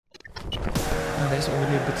there's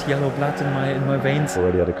already a bit yellow blood in my veins.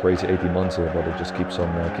 Already had a crazy 18 months here, but it just keeps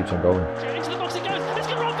on going. Into the box it goes. It's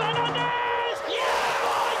got Ron Fernandez. Yeah,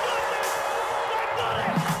 my goodness, they've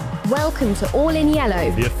done it. Welcome to All in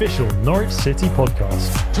Yellow, the official Norwich City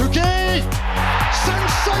podcast. Touquet!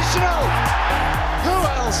 Sensational! Who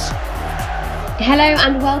else? Hello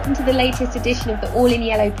and welcome to the latest edition of the All in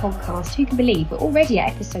Yellow podcast. Who can believe we're already at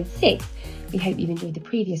episode 6? We hope you've enjoyed the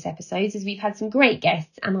previous episodes as we've had some great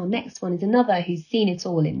guests, and our next one is another who's seen it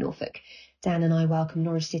all in Norfolk. Dan and I welcome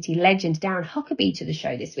Norwich City legend Darren Huckerby to the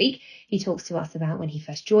show this week. He talks to us about when he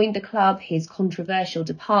first joined the club, his controversial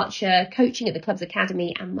departure, coaching at the club's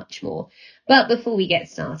academy and much more. But before we get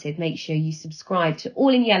started, make sure you subscribe to All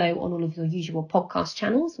in Yellow on all of your usual podcast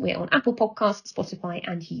channels. We're on Apple Podcasts, Spotify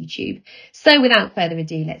and YouTube. So without further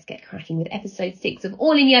ado, let's get cracking with episode 6 of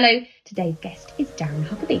All in Yellow. Today's guest is Darren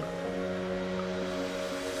Huckerby.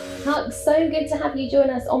 Huck, so good to have you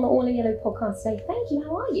join us on the All in Yellow podcast today. Thank you.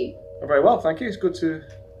 How are you? I'm very well, thank you. It's good to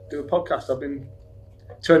do a podcast. I've been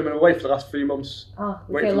tournament away for the last 3 months,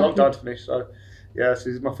 waiting for lockdown to finish. So, yeah, this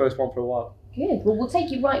is my first one for a while. Good. Well, we'll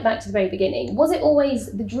take you right back to the very beginning. Was it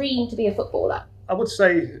always the dream to be a footballer? I would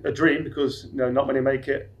say a dream because not many make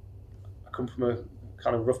it. I come from a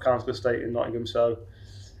kind of rough council estate in Nottingham, so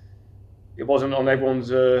it wasn't on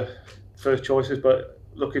everyone's first choices. But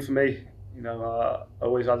lucky for me, I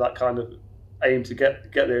always had that kind of aim to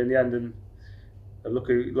get there in the end, and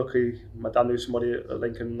lucky my dad knew somebody at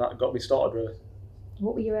Lincoln and that got me started really.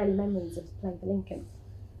 What were your early memories of playing for Lincoln?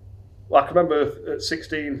 Well, I can remember at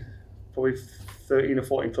 16, probably 13 or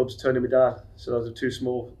 14 clubs turning me down, so those are too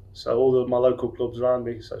small. So all of my local clubs around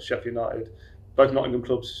me, so Sheffield United, both Nottingham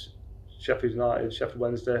clubs, Sheffield United, Sheffield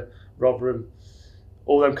Wednesday, Rotherham,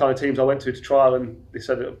 all them kind of teams I went to trial, and they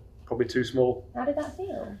said it was probably too small. How did that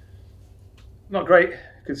feel? Not great,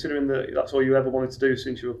 considering that that's all you ever wanted to do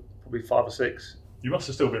since you were probably 5 or 6. You must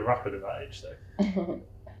have still been rapid at that age, though.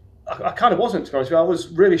 I kind of wasn't, to be honest with you. I was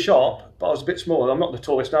really sharp, but I was a bit small. I'm not the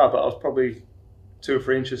tallest now, but I was probably 2 or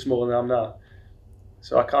 3 inches smaller than I am now.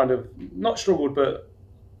 So I kind of, not struggled, but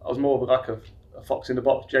I was more of like a fox in the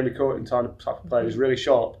box. Jamie Courtin type of player. He was really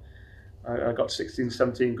sharp. I got 16,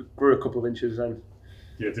 17, grew a couple of inches then.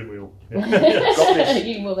 Yeah, didn't we all?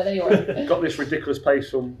 You more than anyone. Got this ridiculous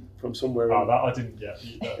pace from somewhere. Oh, that I didn't get.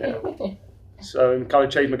 Yeah. So, and kind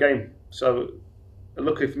of changed my game. So,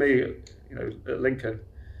 luckily for me, at Lincoln,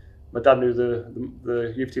 my dad knew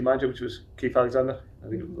the youth team manager, which was Keith Alexander. I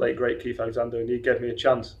think late great Keith Alexander, and he gave me a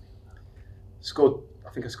chance. I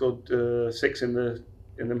think I scored 6 in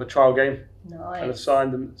the trial game. Nice. And I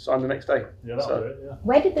signed the next day. Yeah, that was it. Yeah.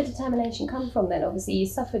 Where did the determination come from then? Obviously, you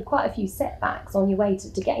suffered quite a few setbacks on your way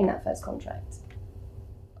to getting that first contract.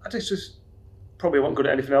 I just probably wasn't good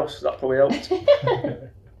at anything else. That probably helped.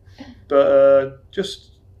 But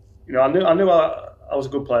I knew I was a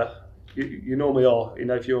good player. You normally are.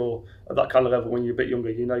 If you're at that kind of level when you're a bit younger,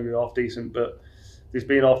 you're half decent. But there's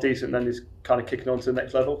being half decent, then there's kind of kicking on to the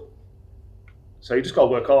next level. So you just got to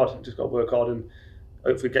work hard. And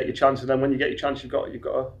hopefully get your chance. And then when you get your chance, you've got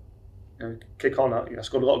to kick on. I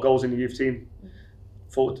scored a lot of goals in the youth team.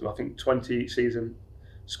 I think 20 each season.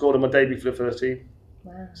 Scored on my debut for the first team.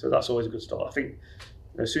 Wow. So that's always a good start. I think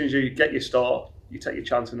as soon as you get your start, you take your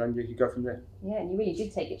chance and then you go from there. Yeah, and you really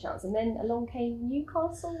did take your chance. And then along came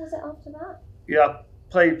Newcastle, was it after that? Yeah, I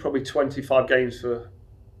played probably 25 games for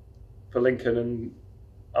Lincoln, and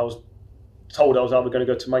I was told I was either going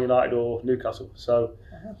to go to Man United or Newcastle. So,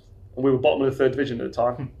 and we were bottom of the 3rd division at the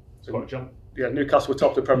time. It's quite a jump. Yeah, Newcastle were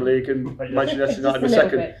top of the Premier League and Manchester United were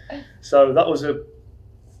second. So that was a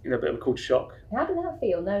bit of a culture shock. How did that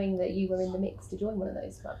feel, knowing that you were in the mix to join one of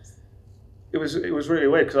those clubs? It was really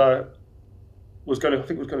weird because I was going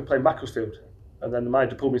to play Macclesfield, and then the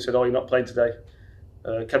manager pulled me and said, "Oh, you're not playing today.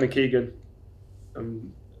 Kevin Keegan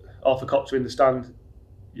and Arthur Cox are in the stand.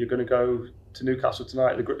 You're going to go to Newcastle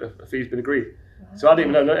tonight. A fee's been agreed." Wow. So I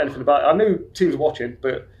didn't even know anything about it. I knew teams were watching,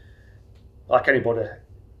 but like anybody,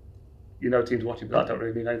 teams are watching, but that don't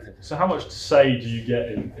really mean anything. So how much say do you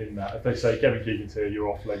get in that? If they say Kevin Keegan's here, you're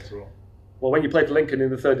off later on. Well, when you play for Lincoln in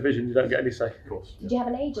the 3rd division, you don't get any say. Of course. Did you have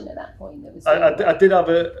an agent at that point? I did have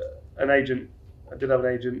an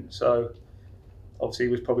agent. So obviously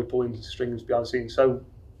he was probably pulling strings behind the scenes. So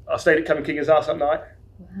I stayed at Kevin Keegan's house that night.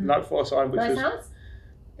 Wow. The night before I signed, nice house?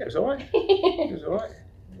 Yeah, it was all right.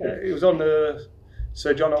 Yeah, it was on the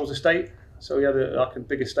Sir John Knowles estate. So he had a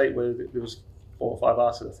big estate where there was 4 or 5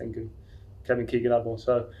 houses, I think, and Kevin Keegan had one.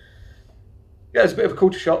 So yeah, it was a bit of a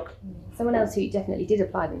culture shock. Someone else who definitely did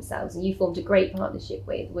apply themselves and you formed a great partnership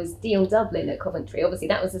with was Dion Dublin at Coventry. Obviously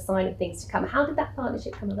that was a sign of things to come. How did that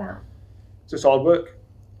partnership come about? Just hard work.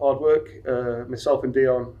 Myself and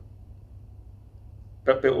Dion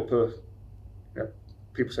built up a,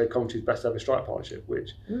 people say Coventry's best ever strike partnership,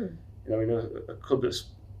 which in a club that's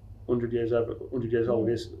 100 years old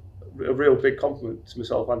is a real big compliment to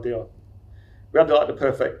myself and Dion. We had the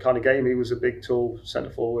perfect kind of game. He was a big, tall centre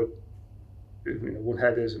forward, won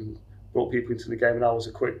headers and brought people into the game, and I was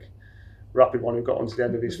a quick, rapid one who got onto the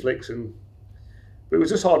end of his flicks. But it was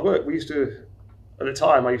just hard work. We used to, at the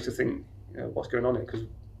time, I used to think, what's going on here? Because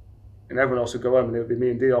everyone else would go home, and it would be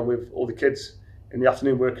me and Dion with all the kids in the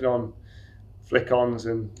afternoon working on flick-ons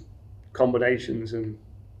and combinations. And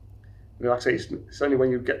like I say, it's only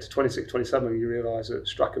when you get to 26, 27 you realise that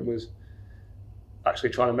Strachan was actually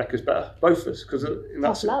trying to make us better, both of us. Because in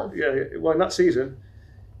that season,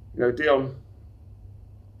 Dion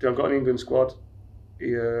got an England squad.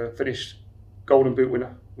 He finished Golden Boot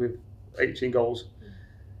winner with 18 goals.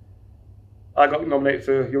 I got nominated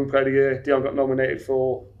for Young Player of the Year. Dion got nominated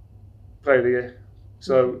for Player of the Year.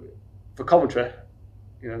 So for Coventry,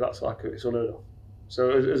 that's like it's unheard of.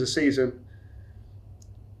 So as a season,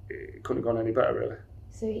 it couldn't have gone any better, really.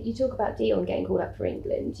 So you talk about Dion getting called up for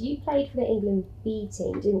England. You played for the England B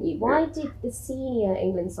team, didn't you? Why did the senior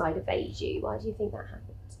England side evade you? Why do you think that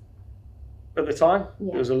happened? At the time,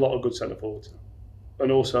 there was a lot of good centre forwards,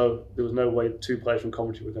 and also there was no way 2 players from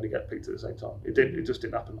Coventry were going to get picked at the same time. It just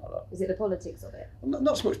didn't happen like that. Was it the politics of it?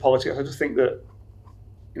 Not so much politics. I just think that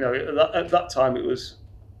at that time it was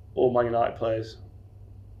all Man United players,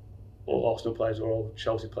 all Arsenal players, or all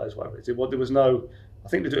Chelsea players, whatever it is. There was no. I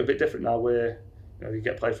think they do it a bit different now, where you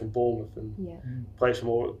get players from Bournemouth and players from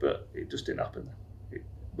all, but it just didn't happen.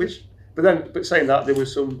 But saying that, there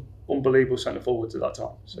was some unbelievable centre forwards at that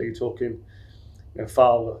time. So you're talking,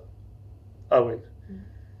 Fowler, Owen,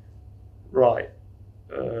 Wright,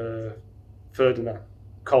 Ferdinand,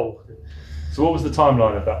 Cole. So what was the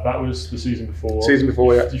timeline of that? That was the season before. Season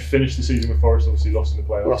before, yeah. You finished the season with Forest, obviously lost in the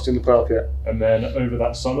playoffs. Lost in the playoff, yeah. And then over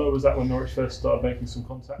that summer, was that when Norwich first started making some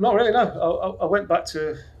contact? Not really, no. I went back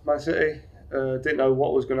to Man City, didn't know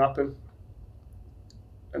what was going to happen.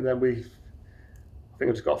 And then I think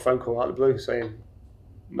I just got a phone call out of the blue saying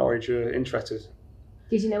Norwich are interested.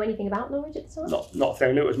 Did you know anything about Norwich at the time? Not a thing.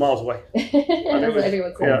 I knew it was miles away. That's what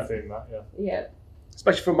everyone said. Yeah.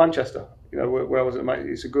 Especially from Manchester, where I was at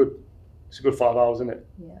Manchester, it's a good 5 hours, isn't it?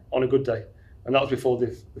 Yeah. On a good day. And that was before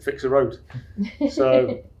they fixed the road.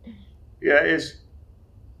 So, it is.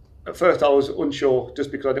 At first I was unsure just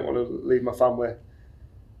because I didn't want to leave my family.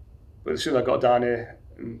 But as soon as I got down here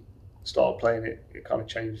and started playing it kind of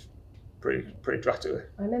changed pretty drastically.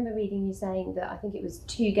 I remember reading you saying that I think it was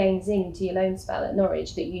 2 games into your loan spell at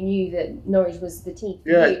Norwich that you knew that Norwich was the team for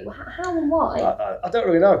you. How and why? I don't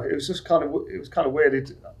really know. It was just kind of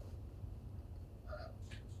weird.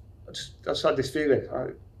 I just had this feeling.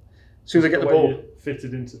 As soon as I get the ball, you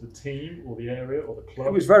fitted into the team or the area or the club.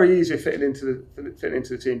 It was very easy fitting into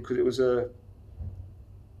the team because it was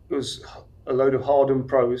a load of hardened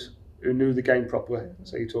pros who knew the game properly. Mm-hmm.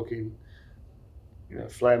 So you're talking,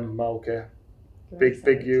 Flem, Malke,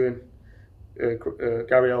 Big Ewan,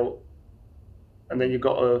 Gary Holt, and then you've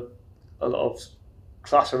got a lot of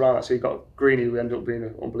class around that. So you've got Greeny, who ended up being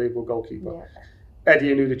an unbelievable goalkeeper. Yeah. Eddie,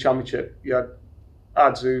 who knew the Championship. You had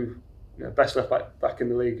Ads, who best left back in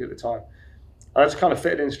the league at the time. And I just kind of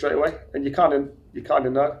fitted in straight away, and you kind of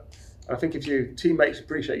know. And I think if your teammates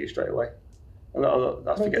appreciate you straight away, and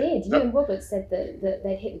they did. You and Roberts said that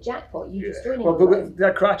they'd hit the jackpot. You just joining. Well, but they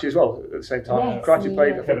had Crouchy as well at the same time. Yes, Crouchy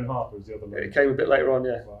played. Kevin Harper was the other. It came a bit later on,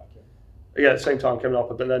 yeah. Right, okay. Yeah, at the same time, Kevin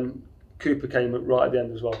Harper, but then Cooper came right at the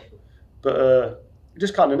end as well. But you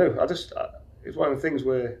just kind of knew. It's one of the things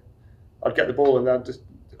where I'd get the ball and then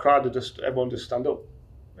the crowd would everyone just stand up.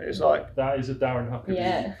 It's like that is a Darren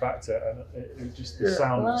Huckabee factor, and it just the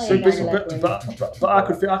sound. But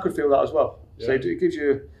I could feel that as well. Yeah. So it gives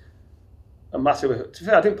you a massive. To be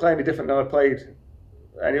fair, I didn't play any different than I played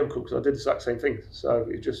any other club because I did the exact same thing. So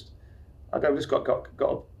it just, I just got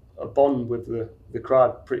a bond with the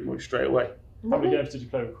crowd pretty much straight away. How many games did you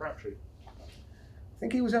play with Crabtree? I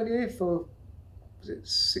think he was only here for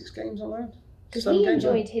 6 games on loan. Because he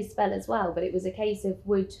enjoyed his spell as well, but it was a case of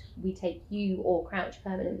would we take you or Crouch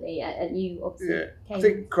permanently, and you obviously came. I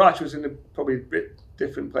think Crouch was in probably a bit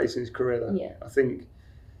different place in his career though. Yeah. I think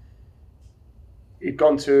he'd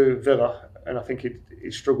gone to Villa, and I think he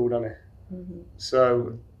struggled on it. Mm-hmm.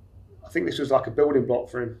 So I think this was like a building block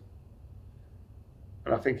for him,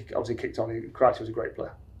 and I think he obviously kicked on. Crouch was a great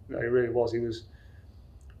player. He really was. He's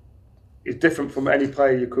different from any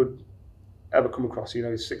player you could ever come across. He's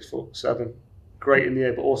 6'7". Great in the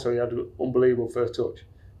air, but also he had an unbelievable first touch.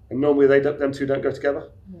 And normally them two don't go together.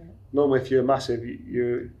 Yeah. Normally, if you're massive,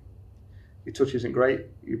 your touch isn't great.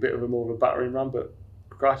 You're a bit of more of a battering ram. But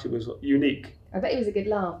Crouchy was unique. I bet he was a good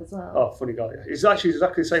laugh as well. Oh, funny guy. Yeah. He's actually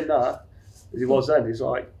exactly the same now as he was then. He's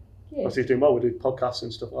like, obviously he's doing well. We do podcasts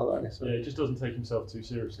and stuff like that. So. Yeah, he just doesn't take himself too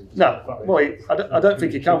seriously. No, well, I don't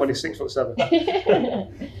think he can when he's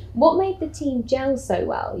 6'7". What made the team gel so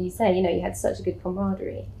well? You say, you had such a good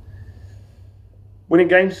camaraderie. Winning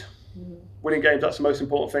games. Winning games, that's the most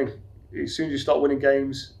important thing. As soon as you start winning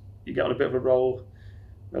games, you get on a bit of a roll.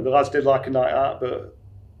 The lads did like a night out, but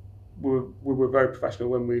we were very professional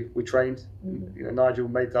when we trained. Nigel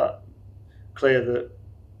made that clear that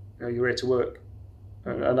you're here to work,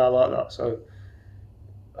 and I like that. So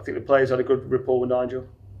I think the players had a good rapport with Nigel.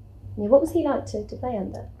 Yeah, what was he like to play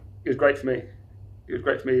under? He was great for me. He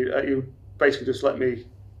would basically just let me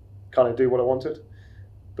kind of do what I wanted,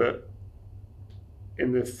 but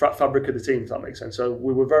in the fabric of the team, if that makes sense. So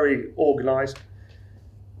we were very organised.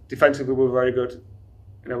 Defensively, we were very good.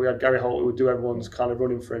 We had Gary Holt who would do everyone's kind of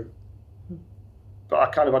running for him. But I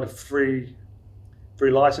kind of had a free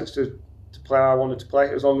license to play how I wanted to play,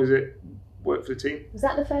 as long as it worked for the team. Was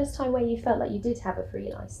that the first time where you felt like you did have a free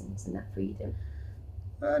license and that freedom?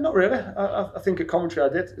 Not really. I think at Coventry I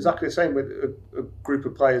did exactly the same with a group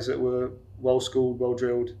of players that were well schooled, well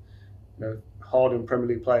drilled, hardened Premier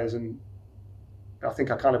League players, and I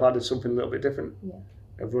think I kind of added something a little bit different. Yeah.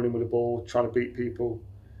 Running with the ball, trying to beat people.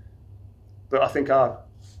 But I think by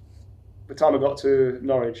the time I got to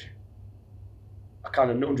Norwich, I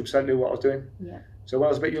kind of 100% knew what I was doing. Yeah. So when I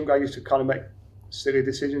was a bit younger, I used to kind of make silly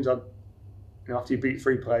decisions. After you beat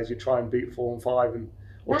 3 players, you try and beat 4 and 5, and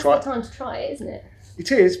that's the time to try it, isn't it?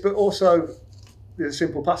 It is, but also there's a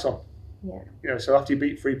simple pass on. Yeah. So after you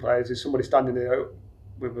beat 3 players, there's somebody standing there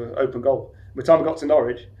with an open goal. By the time I got to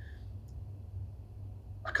Norwich,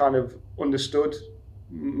 I kind of understood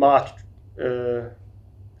my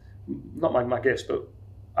not my gifts, but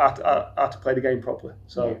how to play the game properly.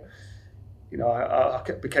 So, I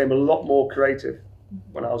became a lot more creative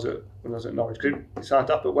when I was at Norwich. It sounded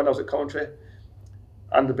daft, but when I was at Coventry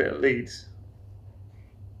and a bit at Leeds,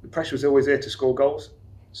 the pressure was always there to score goals.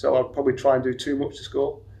 So I'd probably try and do too much to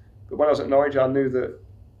score. But when I was at Norwich, I knew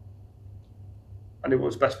what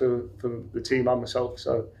was best for the team and myself.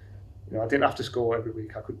 So, I didn't have to score every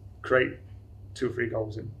week. I could create 2 or 3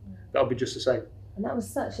 goals, and that would be just the same. And that was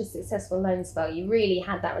such a successful loan spell. You really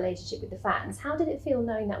had that relationship with the fans. How did it feel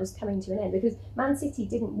knowing that was coming to an end? Because Man City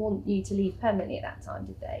didn't want you to leave permanently at that time,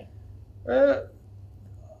 did they?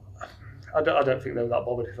 I don't think they were that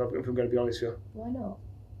bothered, if I'm going to be honest with you. Why not?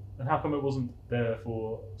 And how come it wasn't there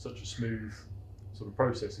for such a smooth sort of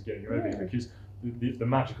process of getting you over? Because the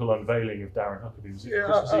magical unveiling of Darren Huckerby was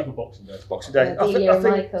Christmas Eve or Boxing Day? Boxing Day.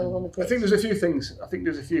 I think there's a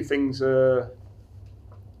few things.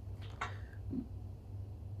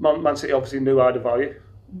 Man City obviously knew I had a value,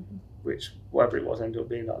 which whatever it was ended up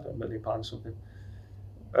being, I don't know, £1 million or something.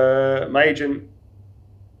 My agent,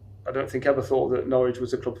 I don't think ever thought that Norwich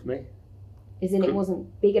was a club for me. As in, it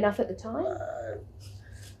wasn't big enough at the time?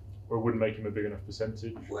 Or it wouldn't make him a big enough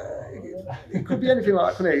percentage? It could be anything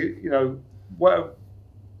like that, couldn't it?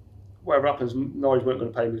 Whatever happens, Norwich weren't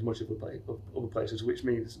going to pay me as much as other places, which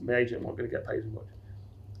means my agent wasn't going to get paid as much.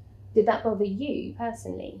 Did that bother you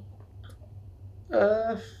personally?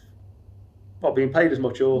 Being paid as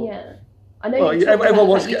much, or I know. Everyone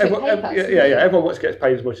wants to get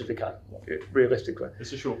paid as much as they can. Realistically,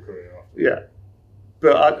 it's a short career. Yeah,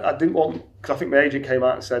 but I didn't want, because I think my agent came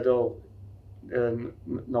out and said,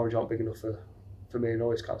 Norwich aren't big enough for me and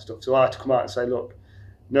all this kind of stuff. So I had to come out and say, look,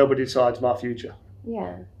 nobody decides my future.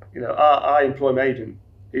 Yeah. I employ my agent.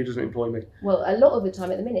 He doesn't employ me. Well, a lot of the time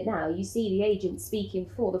at the minute now, you see the agent speaking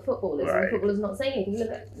for the footballers, and the footballers not saying anything. Look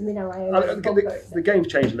at Mino Raiola. The game's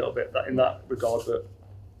changed a little bit in that regard, but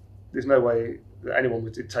there's no way that anyone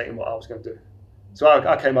was dictating what I was going to do. So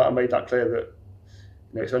I came out and made that clear that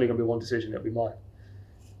it's only going to be one decision, it'll be mine.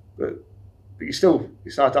 But it's not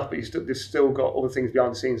that, but there's still got other things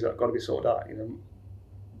behind the scenes that have got to be sorted out.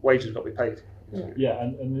 Wages have got to be paid. Yeah,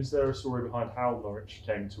 and is there a story behind how Norwich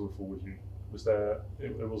came to a forward you? Was there?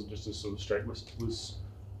 It wasn't just a sort of straight. Was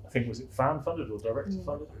it fan funded or director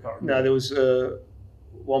funded? I can't remember. No, there was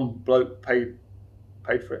one bloke paid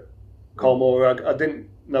for it. Carl Moore. I didn't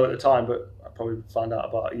know at the time, but I probably found out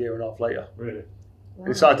about a year and a half later. Really? Wow.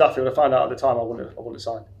 Inside Duffield, I found out at the time I wouldn't have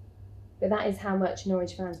signed. But that is how much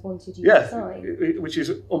Norwich fans wanted you to sign. Which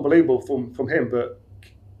is unbelievable from him. But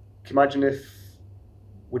can you imagine if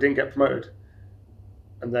we didn't get promoted,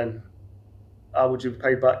 and then how would you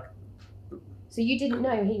pay back? So you didn't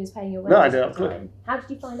know he was paying your wages? No, I didn't have a clue. How did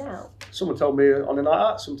you find out? Someone told me on a night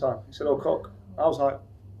out sometime. He said, Cock. I was like,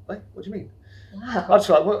 hey, what do you mean? Wow. I was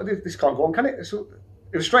like, well, this can't go on, can it?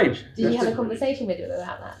 It was strange. Did you have a conversation with him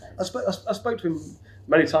about that then? I spoke to him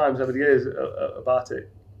many times over the years about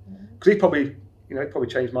it, because he probably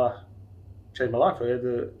changed my life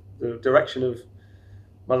really, the direction of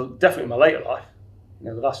definitely my later life,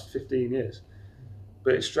 the last 15 years.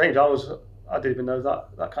 But it's strange. I didn't even know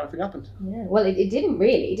that kind of thing happened. Yeah, well, it didn't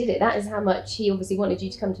really, did it? That is how much he obviously wanted you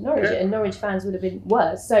to come to Norwich, and Norwich fans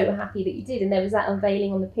were so happy that you did. And there was that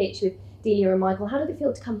unveiling on the pitch with Delia and Michael. How did it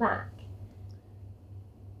feel to come back?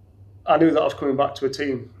 I knew that I was coming back to a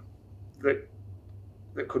team that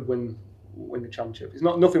could win the championship.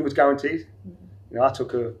 Nothing was guaranteed. I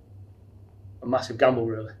took a massive gamble,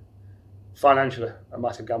 really, financially, a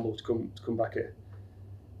massive gamble to come back here.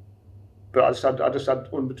 But I just had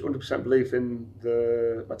 100% belief in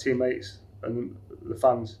my teammates and the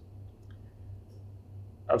fans.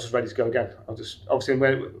 I was just ready to go again. Obviously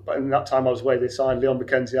in that time I was away, they signed Leon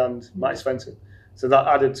McKenzie and Matty Svensson, so that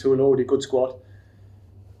added to an already good squad.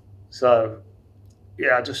 So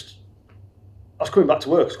yeah, I was coming back to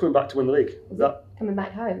work. I was coming back to win the league. Coming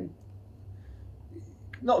back home?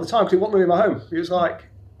 Not at the time, because it wasn't really my home. It was like,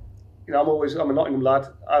 I'm a Nottingham lad.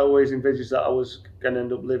 I always envisaged that I was going to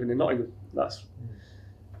end up living in Nottingham.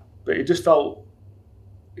 But it just felt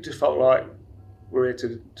like we're here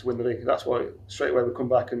to win the league. That's why straight away we come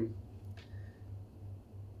back and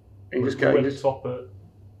you just get top at,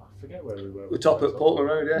 I forget where we were. We're top at Portland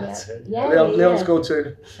Road, yeah. Leon scored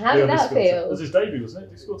 2. How did that feel? It was his debut, wasn't it?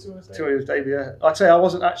 Did he score 2 on his debut? 2 on his debut, yeah. I'd say I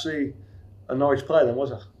wasn't actually a Norwich player then,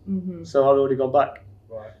 was I? Mm-hmm. So I'd already gone back.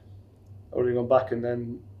 Right. And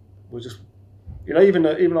then we just, even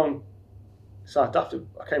on South after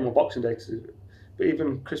I came on Boxing Day, but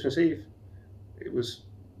even Christmas Eve, it was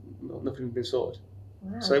nothing had been sorted.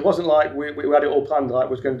 Wow. So it wasn't like we had it all planned. Like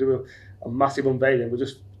we was going to do a massive unveiling. We're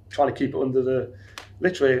just trying to keep it under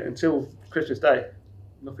literally until Christmas Day.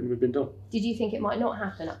 Nothing had been done. Did you think it might not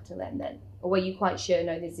happen up till then, or were you quite sure?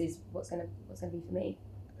 No, this is what's going to be for me.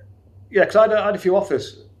 Yeah, because I had a few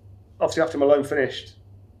offers. Obviously, after my loan finished,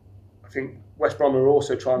 I think West Brom were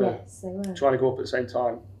also trying to go up at the same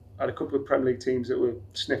time. I had a couple of Premier League teams that were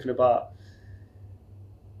sniffing about.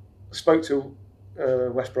 I spoke to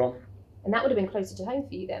West Brom. And that would have been closer to home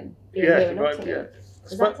for you then? Yeah, right, yeah.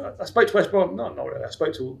 I spoke to West Brom, not really. I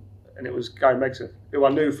spoke to, and it was Gary Megson, who I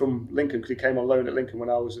knew from Lincoln because he came on loan at Lincoln when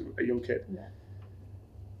I was a young kid. Yeah.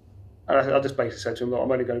 And I just basically said to him, look,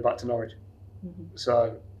 I'm only going back to Norwich. Mm-hmm.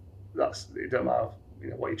 So it don't matter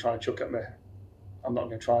what you're trying to chuck at me. I'm not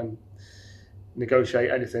going to try and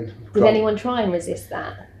negotiate anything. Did anyone try and resist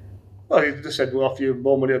that? Well, he just said, we'll offer you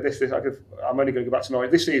more money of this. I'm only going to go back to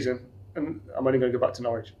Norwich this season, and I'm only going to go back to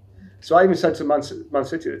Norwich. So I even said to Man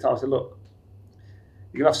City at the time, I said, look,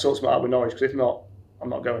 you're going to have to sort something out with Norwich, because if not, I'm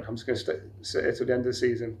not going. I'm just going to sit here till the end of the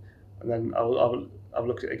season, and then I'll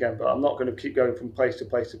look at it again. But I'm not going to keep going from place to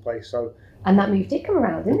place to place. So. And that move did come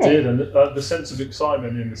around, didn't it? It did, and the sense of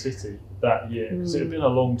excitement in the city that year, because it had been a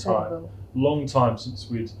long time since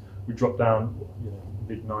we'd dropped down,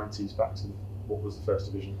 mid 90s back to what was the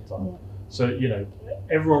first division at the time. Yeah. So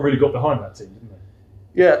everyone really got behind that team, didn't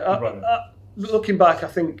they? Yeah. Looking back, I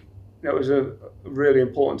think it was a really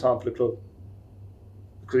important time for the club,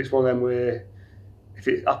 because it's one of them where if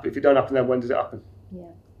it don't happen, then when does it happen? Yeah.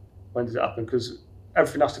 When does it happen? Because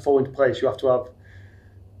everything has to fall into place. You have to have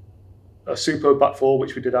a superb back four,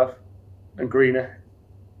 which we did have, and Greener.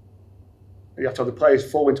 You have to have the players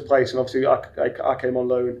fall into place, and obviously I came on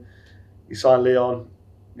loan. You signed Leon,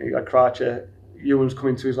 you had Croucher, Ewan's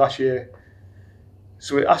coming to his last year.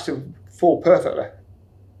 So it has to fall perfectly.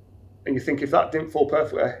 And you think if that didn't fall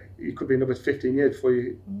perfectly, it could be another 15 years before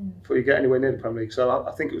you get anywhere near the Premier League. So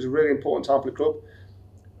I think it was a really important time for the club,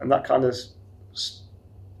 and that kind of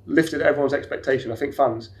lifted everyone's expectation. I think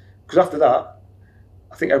fans, because after that,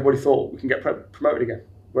 I think everybody thought we can get promoted again,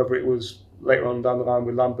 whether it was later on down the line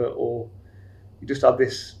with Lambert, or you just had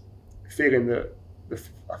this feeling that the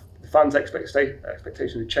fans'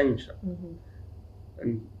 expectations had changed. Mm-hmm.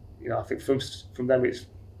 And I think from them it's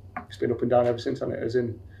been up and down ever since, hasn't it? As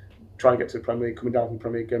in trying to get to the Premier League, coming down from the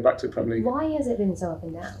Premier League, going back to the Premier League. Why has it been so up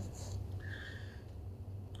and down?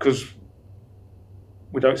 Because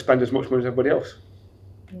we don't spend as much money as everybody else.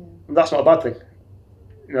 Yeah. And that's not a bad thing.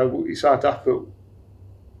 You sound daft, but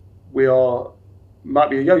we might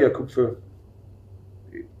be a yo-yo club for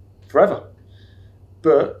forever.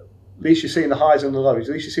 But at least you're seeing the highs and the lows.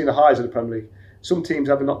 At least you're seeing the highs of the Premier League. Some teams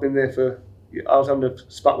have not been there for. I was having a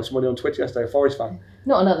spat with somebody on Twitter yesterday, a Forest fan.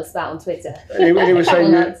 Not another spat on Twitter. And he was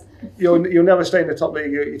saying you'll never stay in the top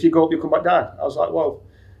league. If you go up, you come back down. I was like, well,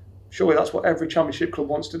 surely that's what every Championship club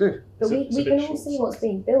wants to do. But we can all see what's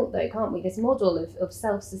being built, though, can't we? This model of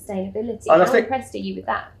self-sustainability. How impressed are you with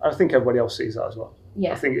that? I think everybody else sees that as well.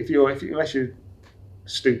 Yeah. I think unless you're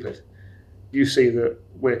stupid, you see that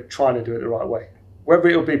we're trying to do it the right way. Whether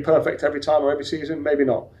it'll be perfect every time or every season, maybe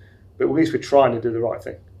not, but at least we're trying to do the right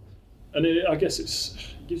thing. And I guess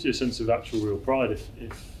it gives you a sense of actual real pride if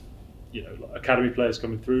like academy players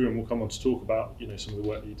coming through, and we'll come on to talk about some of the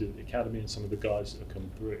work that you do at the academy and some of the guys that are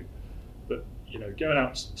coming through. But going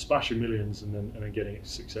out splashing millions and then getting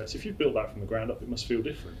success. If you've built that from the ground up, it must feel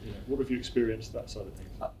different. What have you experienced that side of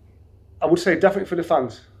things? I would say definitely for the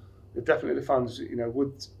fans. Definitely the fans.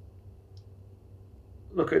 Would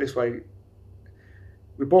look at it this way.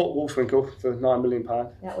 We bought Wolfswinkel for £9 million.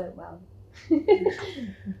 That went well.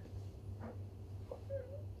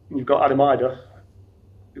 You've got Adam Idah,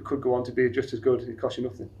 who could go on to be just as good. It costs you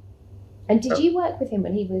nothing. And did you work with him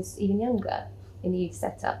when he was even younger in the youth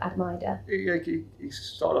setup, Adam Idah? Yeah, he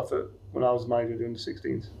started off when I was manager doing the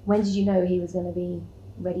 16s. When did you know he was going to be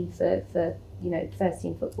ready for first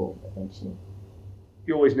team football eventually?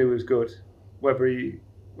 You always knew he was good. Whether he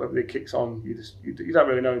kicks on, you don't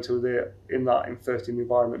really know until they're in first team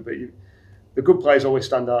environment. But the good players always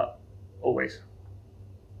stand out, always.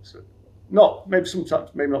 So, sometimes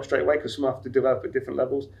maybe not straight away, because some have to develop at different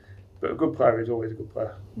levels. But a good player is always a good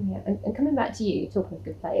player. Yeah, and coming back to you, talking of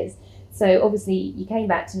good players, so obviously you came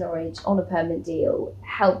back to Norwich on a permanent deal,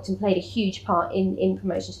 helped and played a huge part in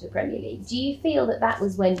promotion to the Premier League. Do you feel that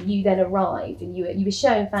was when you then arrived and you were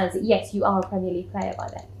showing fans that yes, you are a Premier League player by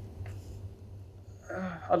then?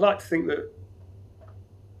 I'd like to think that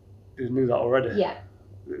they knew that already. Yeah.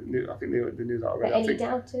 I think they knew that already. But any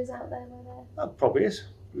doubters out there, were there? That probably is.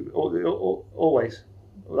 Always.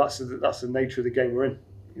 Well, that's the nature of the game we're in.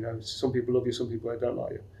 Some people love you, some people don't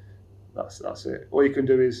like you. That's it. All you can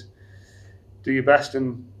do is do your best,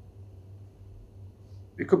 and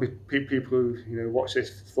it could be people who watch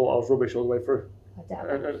this thought I was rubbish all the way through. I doubt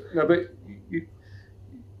that. No, but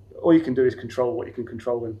all you can do is control what you can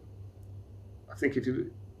control, and I think at the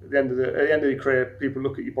end of your career, people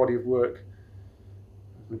look at your body of work,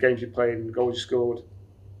 the games you played, and the goals you scored.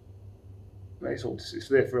 It's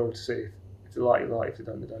there for all to see. If they like, you like. If they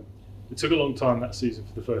don't, they don't. It took a long time that season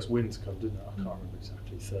for the first win to come, didn't it? I can't remember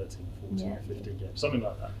exactly, 13, 14, 15 games, something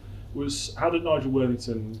like that. How did Nigel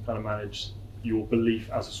Worthington kind of manage your belief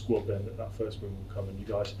as a squad then that first win would come, and you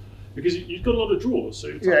guys, because you've got a lot of draws. So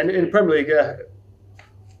yeah, in the Premier League,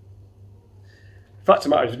 fact of the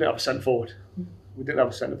matter is we didn't have a centre forward. We didn't have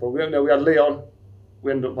a centre forward. We had Leon.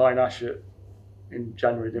 We ended up buying Ash in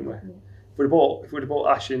January, didn't we? Yeah. If we'd have bought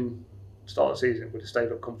Ash in the start of the season, we'd have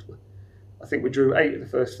stayed up comfortably. I think we drew 8 of the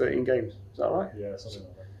first 13 games. Is that right? Yeah, something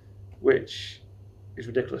like that. Which is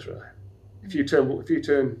ridiculous, really. If you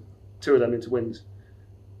turn 2 of them into wins,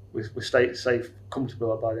 we stayed safe,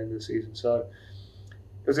 comfortable by the end of the season. So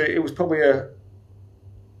it was probably a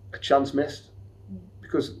chance missed,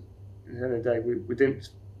 because at the end of the day we didn't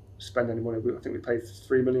spend any money. I think we paid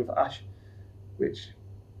 $3 million for Ash, which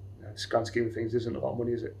in the grand scheme of things isn't a lot of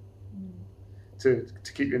money, is it? To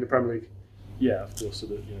keep you in the Premier League. Yeah, of course. So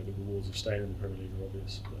the rewards of staying in the Premier League are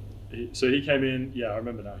obvious. So he came in. Yeah, I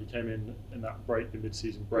remember now. He came in that break, the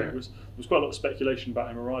mid-season break. Yeah. There was quite a lot of speculation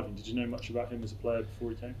about him arriving. Did you know much about him as a player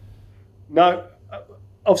before he came? No,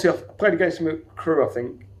 obviously I played against him at Crewe. I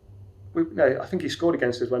think. I think he scored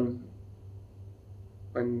against us when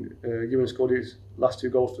Ewan scored his last 2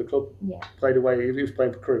 goals for the club. Yeah. Played away. He was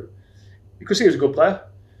playing for Crewe. You could see he was a good player.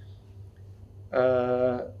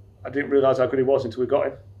 I didn't realise how good he was until we got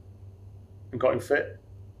him and got him fit.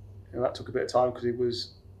 And that took a bit of time, because he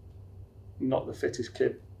was not the fittest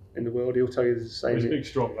kid in the world. He'll tell you the same. He's a big,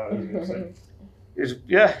 strong lad, isn't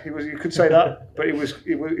he? He was. You could say that, but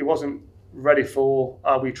he wasn't ready for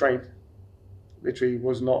how we trained. Literally,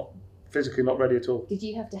 was not physically not ready at all. Did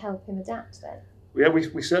you have to help him adapt then? Yeah,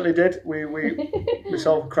 we certainly did. We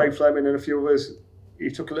myself, Craig Fleming, and a few others. He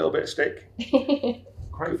took a little bit of stick.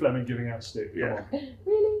 Craig Fleming giving out stick. Yeah.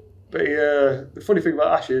 Really? But the funny thing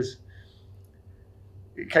about Ash is,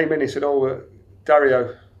 he came in. He said, "Oh,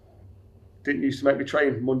 Dario didn't used to make me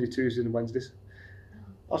train Monday, Tuesdays, and Wednesdays."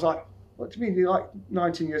 I was like, "What do you mean? You're like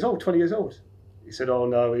 19 years old, 20 years old?" He said, "Oh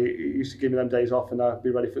no, he used to give me them days off, and I'd be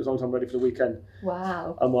ready for as long as I'm ready for the weekend."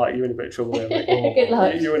 Wow. I'm like, "You're in a bit of trouble here, mate." Good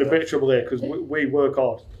luck. You're in a bit of trouble here, because we work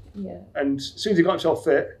hard. Yeah. And as soon as he got himself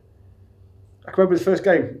fit, I can remember the first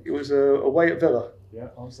game. It was away at Villa. Yeah,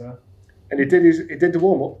 I was there. And he did the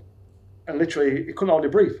warm up, and literally he couldn't hardly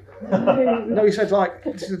breathe. No, he said, like,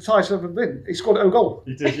 this is the tightest I've ever been. He scored an own goal.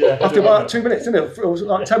 He did, yeah. After about 2 minutes, didn't it? It was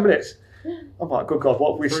like 10 minutes. I'm like, good God,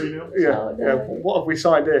 what have we? 3-0? Yeah, what have we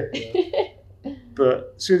signed here? Yeah.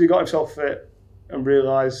 But as soon as he got himself fit and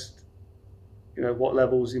realised, what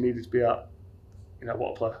levels he needed to be at,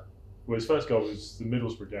 what a player. Well, his first goal was the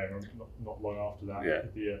Middlesbrough game, not long after that.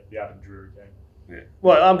 Yeah. The Adam Drury game.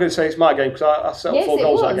 Well, I'm going to say it's my game because I set up 4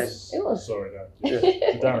 goals that game. It was. Sorry, Dan. Yeah.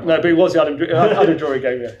 Darren. No, but he was the Adam Drury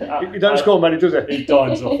game. Yeah. He don't score many, does he? He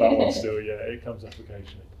dines off that one still. Yeah, it comes up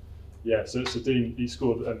occasionally. Yeah, so Dean, he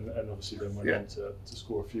scored and obviously then went on to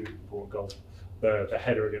score a few important goals. The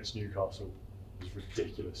header against Newcastle was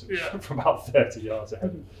ridiculous. It was from about 30 yards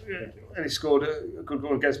ahead. And he scored a good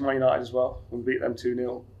goal against Man United as well. We beat them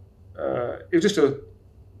 2-0. He was just a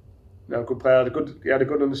good player. He had a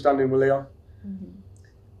good understanding with Leon. Mm-hmm.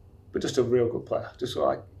 But just a real good player. Just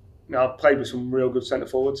like, I've played with some real good centre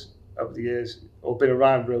forwards over the years, or been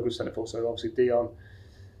around real good centre forwards. So obviously Dion,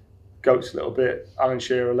 Goats a little bit, Alan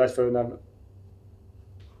Shearer, Les Ferdinand,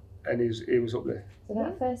 and he was up there. So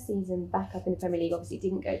that first season back up in the Premier League obviously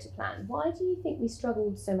didn't go to plan. Why do you think we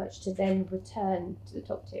struggled so much to then return to the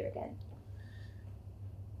top tier again?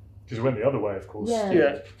 Because it went the other way, of course.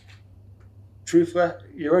 Yeah. Truthfully,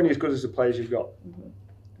 you're only as good as the players you've got. Mm-hmm.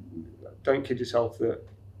 Don't kid yourself that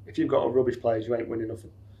if you've got a rubbish players, you ain't winning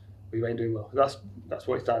nothing, or you ain't doing well. That's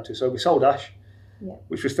what it's down to. So we sold Ash,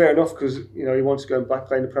 which was fair enough because he wanted to go back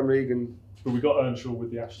play in the Premier League, but we got Earnshaw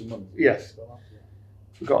with the Ashton money. Yes,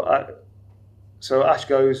 we got. So Ash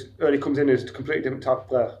goes early, comes in as a completely different type of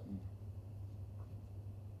player.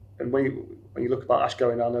 And when you look about Ash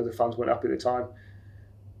going, I know the fans weren't happy at the time,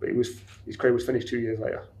 but his career was finished 2 years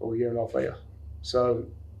later or a year and a half later. So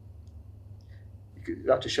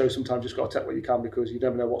that just shows sometimes you just got to take what you can because you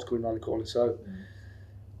never know what's coming around the corner. So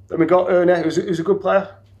then we got Ernie, who was a good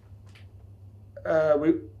player.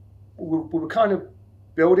 We were kind of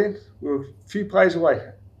building. We were a few players away,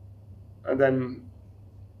 and then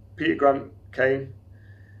Peter Grant came.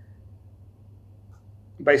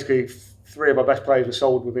 Basically, 3 of our best players were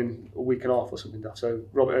sold within a week and a half or something. So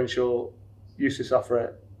Robert Earnshaw, Eustace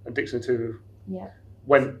Afra, and Dixon Tuhu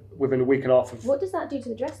went within a week and a half. What does that do to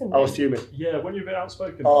the dressing room? I was fuming. Yeah, when you're a bit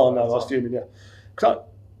outspoken. Oh no, I was fuming. Yeah, because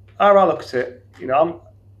how I look at it,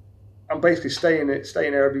 I'm basically staying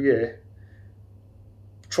there every year,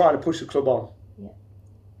 trying to push the club on,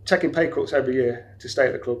 taking pay cuts every year to stay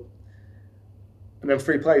at the club, and then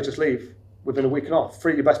 3 players just leave within a week and a half.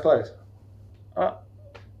 3 of your best players. I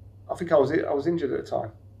think I was injured at the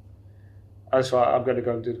time. I just thought I'm going to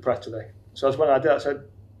go and do the press today. So that's when I did. I said,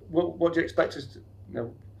 "What do you expect us to?"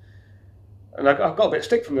 And I got a bit of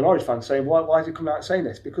stick from the Norwich fans saying, "Why is he coming out and saying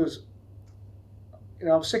this?" Because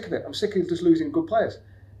I'm sick of it. I'm sick of just losing good players.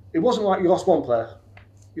 It wasn't like you lost 1 player.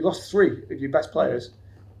 You lost 3 of your best players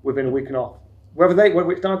within a week and a half. Whether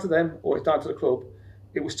it's down to them or it's down to the club,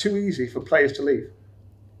 it was too easy for players to leave.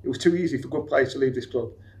 It was too easy for good players to leave this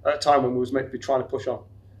club at a time when we was meant to be trying to push on.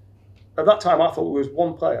 At that time, I thought we was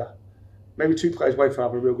 1 player, maybe 2 players away from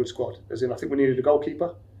having a real good squad. As in, I think we needed a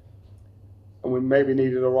goalkeeper, and we maybe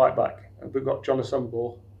needed a right back. And we got John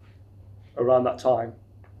Assemble around that time.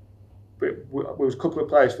 But we was a couple of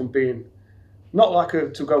players from being not like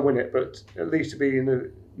to go win it, but at least to be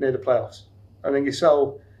near the playoffs. And then you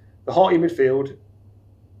sell the hearty midfield,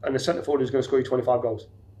 and the centre forward is going to score you 25 goals.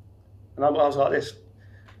 And I was like this.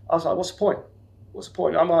 I was like, what's the point? What's the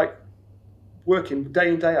point? I'm like working day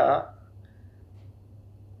in, day out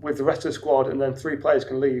with the rest of the squad, and then 3 players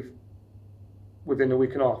can leave within a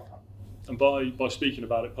week and a half. And by speaking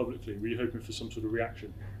about it publicly, were you hoping for some sort of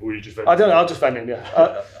reaction? Or were you just venting? I don't know, I was just venting,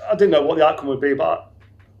 yeah. I didn't know what the outcome would be, but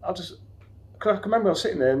I can remember I was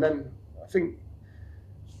sitting there, and then I think,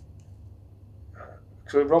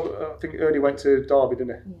 I think Ernie went to Derby,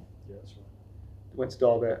 didn't he? Yeah, that's right. He went to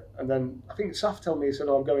Derby, and then I think Saf told me, he said,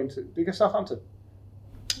 I'm going to, did he go to Southampton?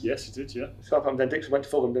 Yes, he did, yeah. Southampton, then Dixon went to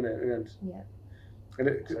Fulham, didn't he, in the end? Yeah. And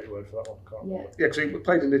take your word for that one, can't Yeah, because he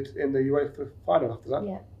played in the UEFA final after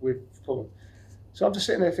that with Fulham. So I'm just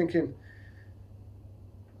sitting there thinking,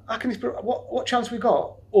 how can what chance we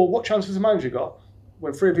got, or what chance has the manager got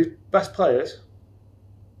when 3 of his best players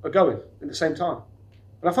are going at the same time?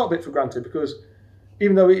 And I felt a bit for granted because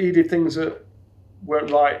even though he did things that weren't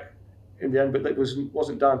right in the end, but it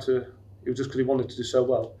wasn't down to, it was just because he wanted to do so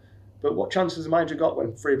well. But what chance has the manager got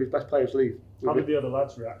when 3 of his best players leave? How did the other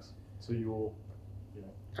lads react to your,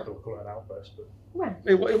 I don't call it an outburst, but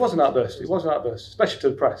it was an outburst. It was an outburst, especially to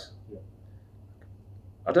the press. Yeah.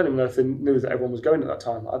 I don't even know if they knew that everyone was going at that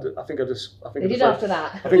time. I think they did after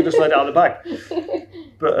that. I think I just let it out of the bag.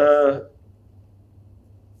 But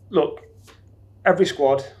look, every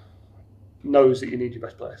squad knows that you need your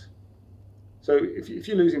best players. So if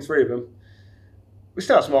you're losing 3 of them, we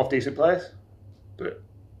still have some half decent players, but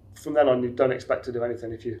from then on you don't expect to do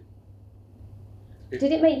anything if you. Did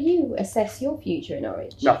it make you assess your future in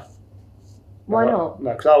Norwich? No. Why not?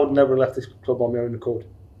 No, because I would never have left this club on my own accord,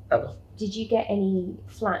 ever. Did you get any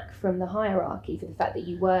flack from the hierarchy for the fact that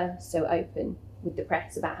you were so open with the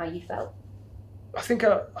press about how you felt? I think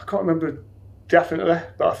I can't remember definitely,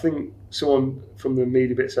 but I think someone from the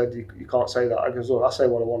media bit said you can't say that. I goes, well, I say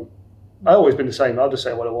what I want. I've always been the same. I'll just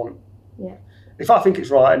say what I want. Yeah. If I think it's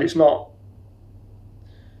right and it's not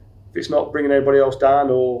bringing anybody else down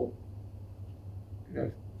or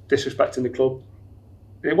disrespecting the club,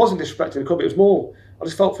 it wasn't disrespecting the club. It was more I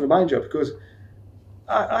just felt for the manager because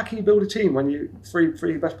how can you build a team when you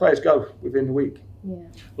three best players go within the week? Yeah.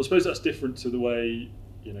 Well, I suppose that's different to the way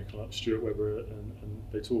kind of like Stuart Webber and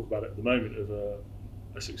they talk about it at the moment of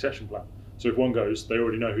a succession plan. So if one goes, they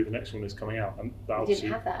already know who the next one is coming out, and that We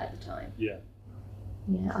didn't have that at the time. Yeah.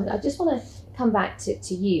 Yeah, I just want to come back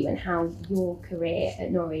to you and how your career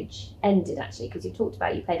at Norwich ended, actually, because you talked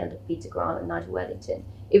about you played under Peter Grant and Nigel Worthington.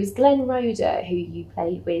 It was Glenn Roeder who you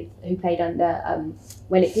played with, who played under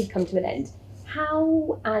when it did come to an end.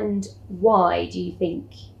 How and why do you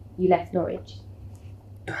think you left Norwich?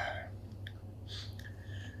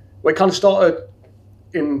 Well, it kind of started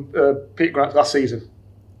in Peter Grant's last season.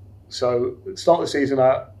 So at the start of the season,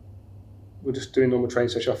 we're just doing normal training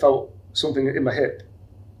session. I felt something in my hip.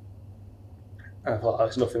 And I thought,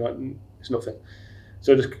 it's nothing.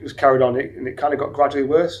 So I just carried on, and it kind of got gradually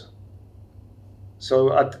worse.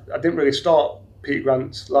 So I didn't really start Peter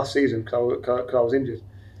Grant's last season because I was injured,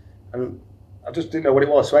 and I just didn't know what it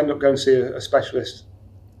was. So I ended up going to see a specialist,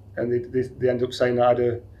 and they ended up saying that I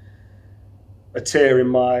had a tear in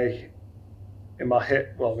my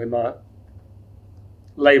hip, well, in my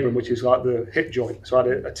labrum, which is like the hip joint. So I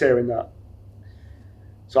had a tear in that.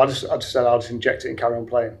 So I just said I'll just inject it and carry on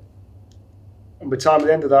playing. And by the time at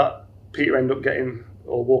the end of that, Peter ended up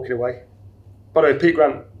walking away. By the way, Pete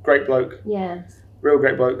Grant, great bloke. Yeah. Real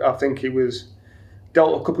great bloke. I think he was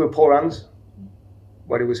dealt a couple of poor hands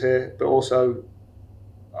when he was here, but also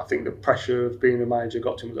I think the pressure of being a manager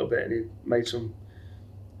got to him a little bit, and he made some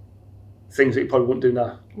things that he probably wouldn't do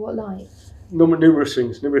now. What like? Numerous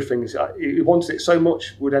things. He wanted it so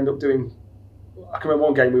much, we'd end up doing. I can remember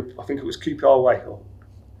one game. I think it was QPR away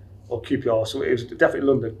or QPR. So it was definitely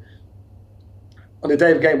London. On the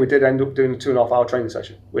day of the game, we did end up doing a 2.5 hour training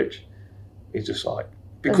session, which is just like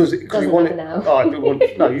because he wanted.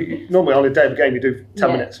 Normally on the day of the game you do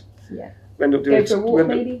 10 minutes. Yeah. We end up doing Go for a walk,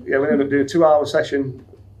 maybe? We ended up doing a 2 hour session,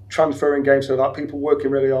 transferring games, so like people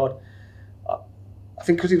working really hard. I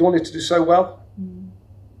think because he wanted to do so well,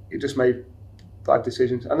 he just made bad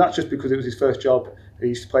decisions, and that's just because it was his first job. He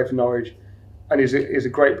used to play for Norwich, and he's a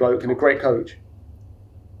great bloke and a great coach.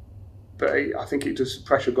 But I think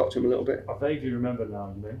pressure got to him a little bit. I vaguely remember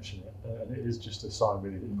now you mention it, and it is just a sign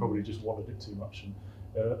really that he probably just wanted it too much, and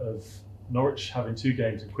of Norwich having 2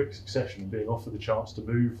 games in quick succession and being offered the chance to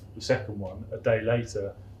move the second one a day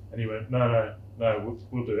later, and he went, no,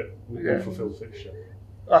 we'll do it. We'll fulfil the fixture.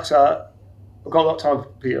 I've got a lot of time for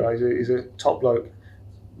Peter. He's a top bloke,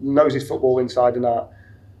 knows his football inside and out.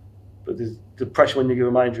 But the pressure when you give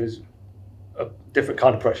a manager is a different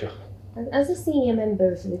kind of pressure. As a senior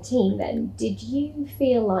member of the team then, did you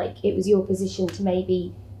feel like it was your position to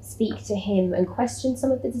maybe speak to him and question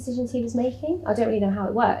some of the decisions he was making? I don't really know how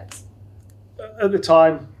it works. At the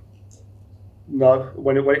time, no.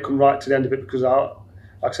 When it come right to the end of it, because like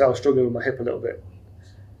I said, I was struggling with my hip a little bit.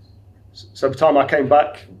 So by the time I came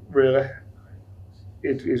back, really, he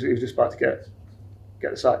was just about to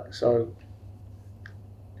get the sack. So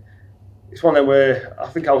it's one of them where I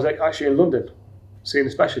think I was actually in London seeing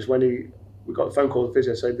the specialist when we got the phone call. The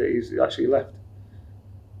physio said that he's actually left.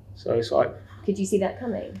 So it's like. Could you see that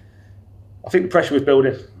coming? I think the pressure was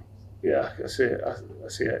building. Yeah, I see it. I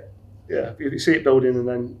see it. Yeah, you see it building, and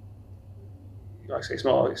then, like I say, it's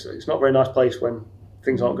not a very nice place when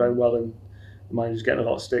things aren't going well and the manager's getting a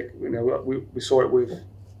lot of stick. You know, we saw it with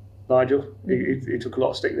Nigel. He took a lot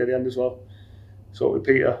of stick near the end as well. Saw it with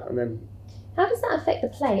Peter, and then. How does that affect the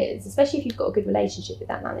players, especially if you've got a good relationship with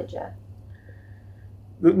that manager?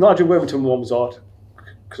 The Nigel Worthington one was hard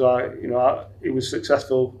because he was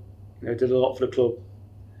successful. You know, did a lot for the club,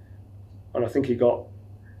 and I think he got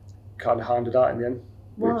kind of handed out in the end.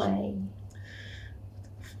 Why?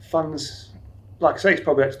 Fans, like I say, it's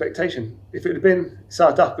probably expectation. If it had been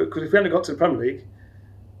South Africa, because if we hadn't got to the Premier League,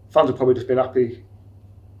 fans would probably just been happy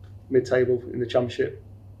mid-table in the Championship,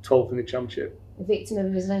 12th in the Championship. A victim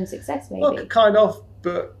of his own success, maybe? Well, kind of,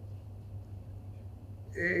 but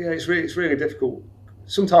yeah, it's really difficult.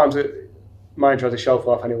 Sometimes a manager has a shelf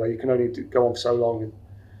life anyway. You can only go on for so long, and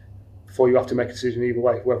before you have to make a decision either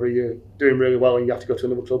way, whether you're doing really well and you have to go to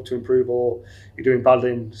another club to improve, or you're doing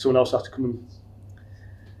badly and someone else has to come and.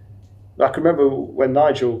 I can remember when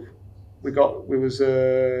Nigel, we beat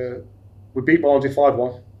Barnsley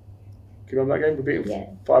 5-1. Can you remember that game? We beat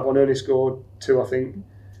him 5-1. Ernie scored 2, I think.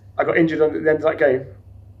 I got injured at the end of that game,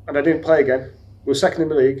 and I didn't play again we were second in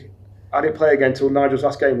the league. I didn't play again until Nigel's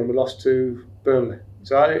last game when we lost to Burnley.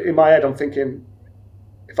 So in my head, I'm thinking,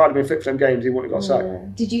 if I'd have been fit for them games, he wouldn't have got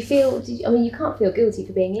sacked. Did you feel? I mean, you can't feel guilty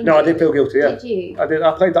for being injured. No, I did feel guilty. Yeah, did you? I did.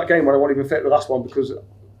 I played that game when I wasn't even fit the last one because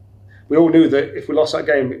we all knew that if we lost that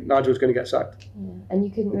game, Nigel was going to get sacked. Yeah. And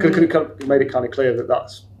you couldn't. Could made it kind of clear that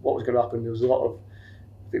that's what was going to happen. There was a lot of,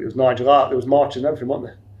 I think there was Nigel Hart, there was marches and everything,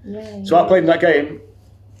 wasn't there? Yeah. So I played in that game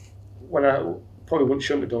when I probably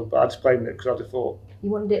shouldn't have done, but I just played in it because I just thought. You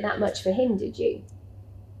wanted it that much for him, did you?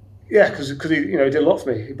 Yeah, because he, he did a lot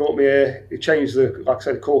for me. He brought me here. He changed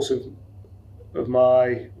the course of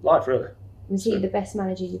my life really. Was he the best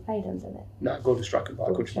manager you played under then? No, Gordon Strachan by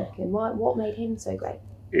a good mark. What made him so great?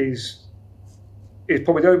 He's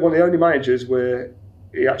probably one of the only managers where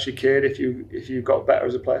he actually cared if you got better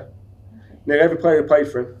as a player. Okay. Now every player who played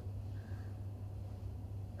for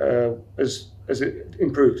him has it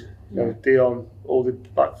improved. You know, Dion, all the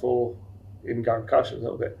back four, even Gary Cash a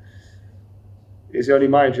little bit. He's the only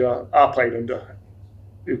manager I played under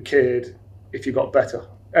who cared if you got better.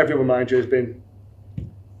 Every other manager has been.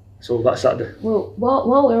 It's all about Saturday. Well,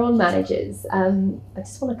 while we're on managers, I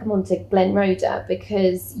just want to come on to Glenn Roeder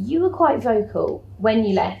because you were quite vocal when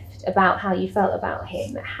you left about how you felt about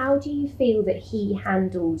him. How do you feel that he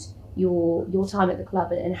handled your time at the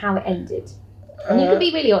club and how it ended? And you can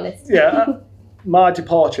be really honest. Yeah, my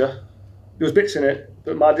departure, there was bits in it,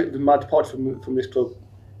 but my departure from this club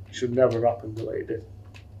should never have happened the way it did.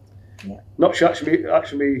 Yeah. Not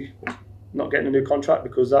actually not getting a new contract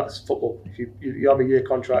because that's football. If you have a year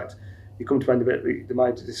contract, you come to the end of it, the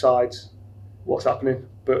manager decides what's happening.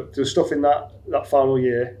 But there's stuff in that final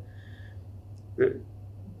year that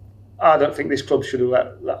I don't think this club should have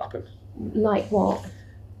let happen. Like what?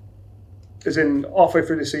 As in, halfway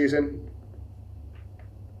through the season,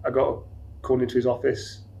 I got called into his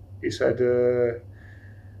office. He said,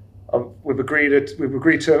 "We've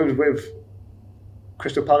agreed terms with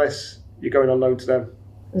Crystal Palace. You're going on loan to them."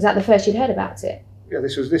 Was that the first you'd heard about it? Yeah,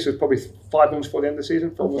 this was probably 5 months before the end of the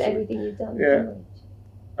season. After everything you've done. Yeah,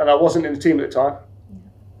 and I wasn't in the team at the time. Yeah.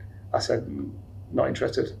 I said, "Not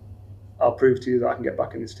interested. I'll prove to you that I can get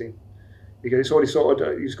back in this team." He goes, "It's already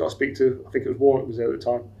sorted. You just got to speak to." I think it was Warren was there at the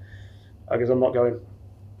time. I guess I'm not going.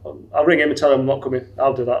 I'll ring him and tell him I'm not coming.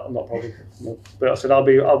 I'll do that. I'm not probably. No. But I said I'll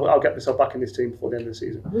get myself back in this team before the end of the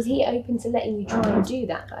season. Was he open to letting you try and do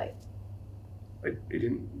that though? He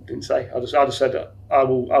didn't say. I just said that I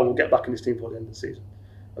will get back in this team before the end of the season,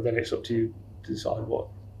 and then it's up to you to decide what.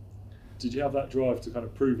 Did you have that drive to kind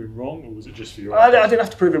of prove him wrong, or was it just for your? I didn't have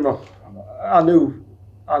to prove him wrong. I knew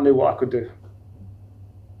what I could do.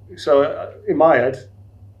 So in my head,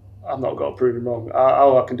 I've not got to prove him wrong.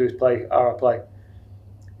 All I can do is play how I play.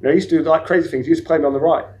 You know, he used to do like crazy things. He used to play me on the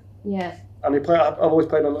right. Yeah. And I've always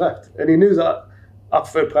played on the left, and he knew that I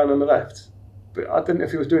preferred playing on the left, but I didn't know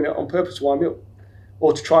if he was doing it on purpose to wind me up.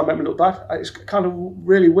 Or to try and make me look bad. It's kind of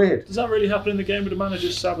really weird. Does that really happen in the game with the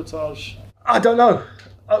manager's sabotage? I don't know.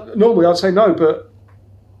 Normally I'd say no, but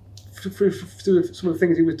through some of the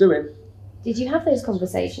things he was doing. Did you have those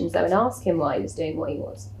conversations though and ask him why he was doing what he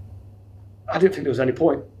was? I didn't think there was any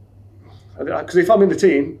point. Because if I'm in the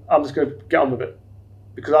team, I'm just going to get on with it.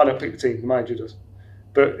 Because I don't pick the team, the manager does.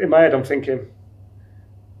 But in my head I'm thinking,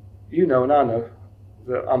 you know and I know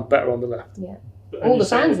that I'm better on the left. Yeah. All the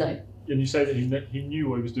fans know. And you say that he knew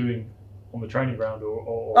what he was doing on the training ground,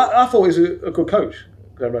 or... I thought he was a good coach,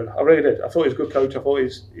 Glenn Roeder. I really did. I thought he was a good coach. I thought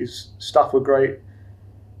his staff were great,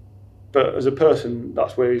 but as a person,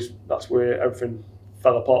 that's where everything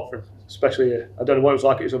fell apart for him. Especially here. I don't know what it was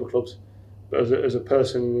like at his other clubs, but as a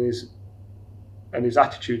person and his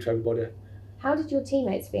attitude to everybody. How did your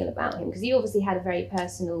teammates feel about him? Because you obviously had a very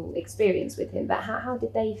personal experience with him, but how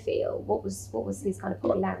did they feel? What was his kind of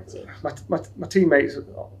popularity? My teammates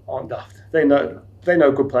aren't daft. They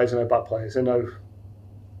know good players and know bad players. They know,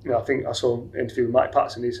 I think I saw an interview with Mike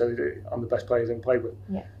Patson. He said I'm the best player he's ever played with.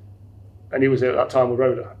 Yeah. And he was there at that time with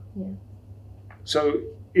Roeder. Yeah. So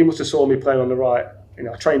he must have saw me playing on the right.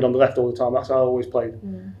 I trained on the left all the time. That's how I always played.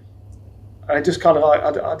 Mm. And it just kind of like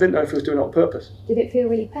I didn't know if he was doing it on purpose. Did it feel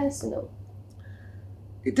really personal?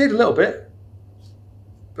 It did a little bit,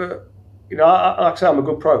 but like I say, I'm a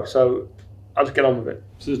good pro, so I just get on with it.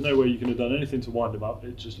 So there's no way you can have done anything to wind him up.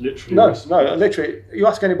 It just literally. No, literally. You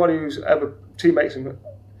ask anybody who's ever teammates, and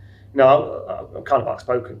I'm kind of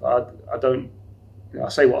outspoken, but I don't. I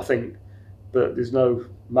say what I think, but there's no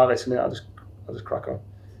malice in it. I just crack on.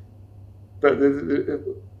 But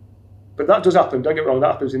but that does happen. Don't get me wrong.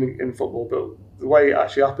 That happens in football. But the way it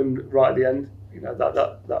actually happened right at the end,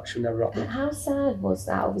 that should never happen. How sad was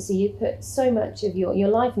that? Obviously, you put so much of your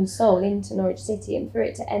life and soul into Norwich City, and for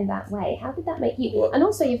it to end that way, how did that make you and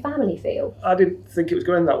also your family feel? I didn't think it was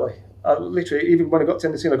going that way. I literally, even when I got to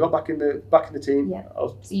end the season, I got back in the team. Yeah.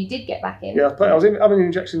 So you did get back in. Yeah, I was having an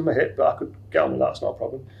injection in my hip, but I could get on with that. It's not a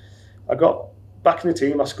problem. I got back in the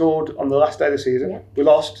team. I scored on the last day of the season. Yeah. We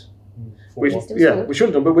lost. We should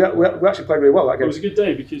have done, but we actually played really well that game. It was a good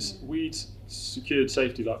day because we'd secured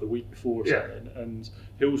safety like the week before or something, and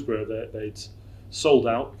Hillsborough they'd sold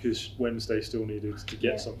out because Wednesday still needed to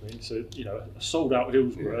get something. So a sold out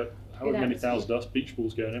Hillsborough. However many thousand us, beach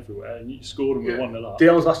balls going everywhere, and you scored and we 1-0 up.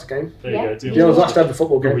 Dion's last game. There you go. Dion's last ever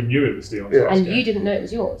football game. We knew it was Dion's last And game. you didn't know it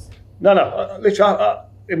was yours? No. Literally,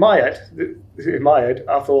 in my head,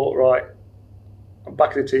 I thought, right, I'm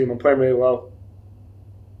back in the team, I'm playing really well.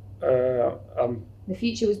 The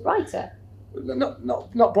future was brighter?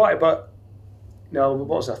 Not brighter, but what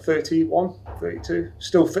was that, 31, 32?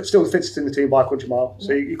 Still the fittest in the team by a country mile.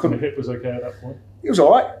 So you couldn't. The hip was okay at that point? It was all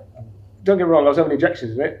right. Don't get me wrong, I was having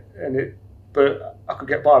injections in it, but I could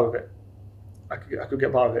get by with it. I could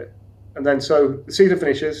get by with it. And then so the season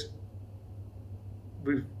finishes.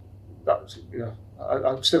 I'm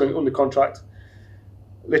still under contract.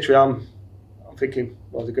 Literally, I'm thinking,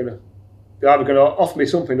 well, they're either going to offer me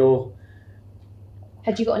something or.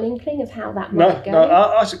 Had you got an inkling of how that might go? No.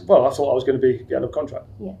 I thought I was going to get another contract.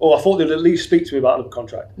 Yeah. Or I thought they'd at least speak to me about another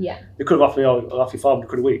contract. Yeah. They could have offered me, I'll offer you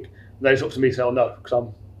 £500 a week. And then it's up to me to say, oh no, because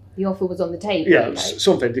I'm. The offer was on the table. Yeah,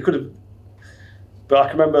 something. They could have. But I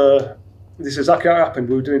can remember this is exactly how it happened.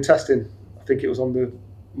 We were doing testing. I think it was on the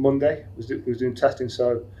Monday. We was doing testing,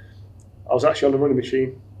 so I was actually on the running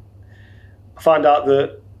machine. I found out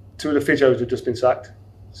that 2 of the physios had just been sacked.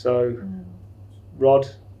 So Rod,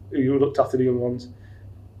 who looked after the young ones,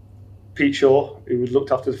 Pete Shaw, who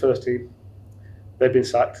looked after the first team, they'd been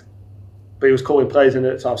sacked. But he was calling players in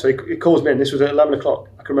at the time. So he calls me in. This was at 11 o'clock.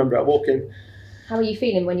 I can remember. I walk in. How are you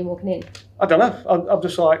feeling when you're walking in? I don't know. I'm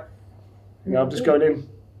just like, I'm just going in.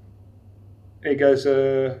 He goes,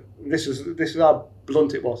 this is how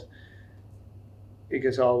blunt it was. He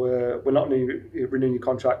goes, oh, we're not renewing your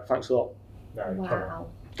contract. Thanks a lot. No, wow.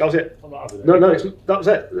 That was it. I'm not having it. No, that was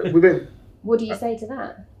it. We've been. What do you say to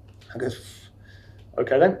that? I goes,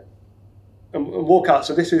 okay then. And walk out.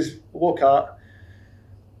 So this is walk out.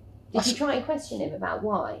 Did you try and question him about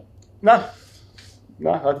why? No,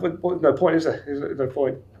 no point, is there? There's no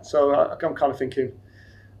point. So I'm kind of thinking,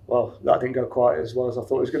 well, that didn't go quite as well as I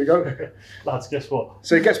thought it was going to go. Lads, guess what?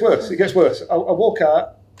 So it gets worse. I walk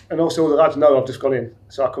out, and also all the lads know I've just gone in.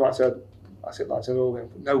 So I come out and said, lads,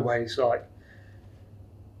 no way. It's like,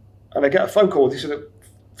 and I get a phone call. This is at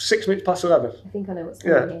 6 minutes past 11. I think I know what's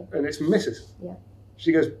going on here. And it's Mrs. Yeah.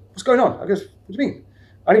 She goes, what's going on? I goes, what do you mean?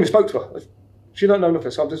 I didn't even spoke to her. She don't know nothing.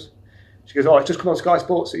 So she goes, it's just come on Sky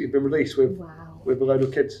Sports that you've been released with a load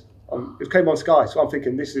of kids. It came on Sky, so I'm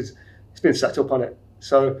thinking it's been set up on it.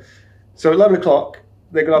 So at 11 o'clock,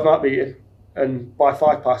 they're going to have that meeting, and by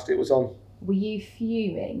 5 past it was on. Were you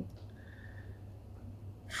fuming?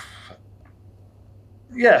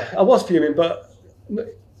 Yeah, I was fuming, but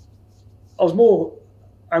I was more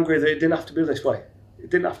angry that it didn't have to be this way. It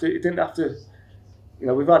didn't have to.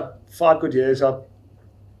 We've had 5 good years. I've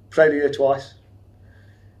played here twice.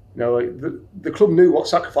 The club knew what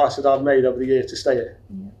sacrifices I've made over the year to stay here.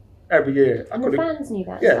 Yeah. Every year. And the fans knew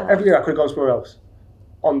that. Yeah, every year I could have gone somewhere else.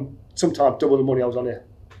 On sometimes double the money I was on here.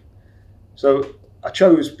 So I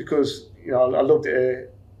chose because I loved it here.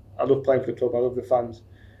 I love playing for the club. I love the fans,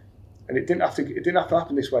 and it didn't have to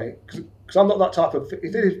happen this way because I'm not that type of.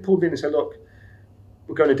 If they pulled me in and said, "Look,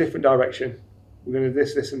 we're going a different direction. We're going to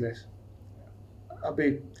do this, and this," I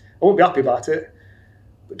wouldn't be happy about it.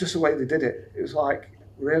 But just the way they did it, it was like,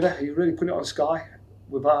 really, are you really putting it on Sky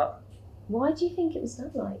without? Why do you think it was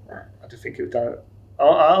done like that? I just think it was done.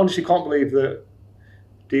 I honestly can't believe that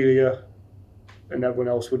Delia and everyone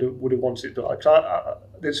else would have wanted it done.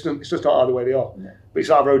 It's just not how the way they are. No. But it's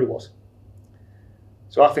how Rhoda was.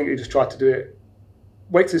 So I think they just tried to do it,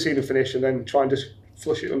 wait till the season finish, and then try and just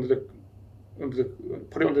flush it put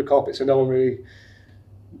it under the carpet so no one really.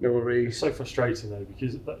 It's so frustrating though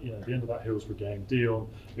because at the end of that Hillsborough game, Dion,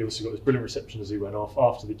 he obviously got this brilliant reception as he went off.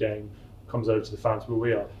 After the game, comes over to the fans where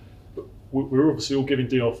we are. But we were obviously all giving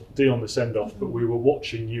Dion the send off, but we were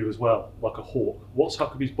watching you as well, like a hawk. What's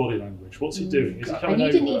Huckabee's body language? What's he doing? Is he coming and you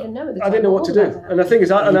over? didn't even know at the time. I didn't know what to do. And the thing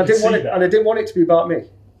is, I didn't want it to be about me.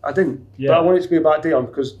 I didn't. Yeah. But I wanted it to be about Dion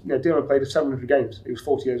because Dion had played 700 games. He was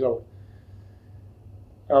 40 years old.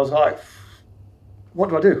 And I was like, what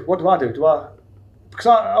do I do? What do I do? Because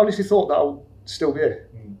I honestly thought that I would still be here.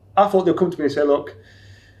 I thought they'd come to me and say, look,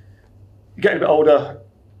 you're getting a bit older,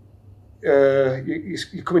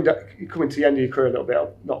 you're coming to the end of your career a little bit.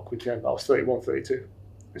 Not coming to the end, but I was 31, 32.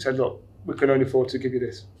 And said, look, we can only afford to give you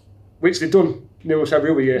this. Which they've done numerous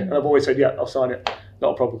every other year. And I've always said, yeah, I'll sign it.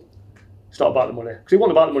 Not a problem. It's not about the money. Because it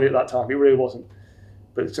wasn't about the money at that time. It really wasn't.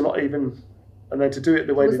 But to not even... And then to do it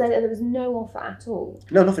the way... There was no offer at all?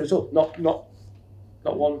 No, nothing at all. Not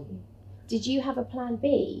one. Did you have a plan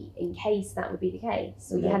B in case that would be the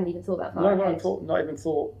case? Or you hadn't even thought that far ahead? No, not even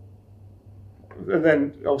thought. And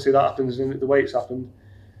then obviously that happens, and the way it's happened.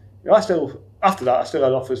 You know, after that, I still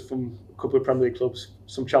had offers from a couple of Premier League clubs,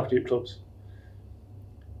 some Championship clubs.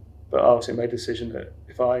 But I obviously made a decision that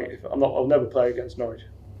I'll never play against Norwich.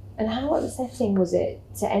 And how upsetting was it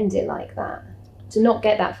to end it like that? To not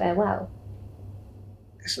get that farewell?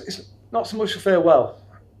 It's not so much a farewell.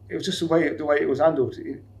 It was just the way it was handled.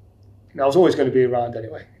 I was always going to be around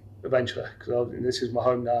anyway, eventually, because this is my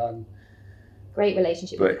home now. And, great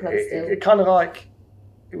relationship with the club still. It kind of like,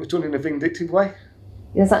 it was done in a vindictive way.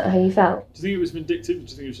 Is that how you felt? Do you think it was vindictive, or do you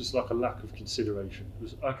think it was just like a lack of consideration? It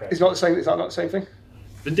was, okay. It's not the same. Is that not the same thing?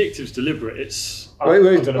 Vindictive's deliberate. It's.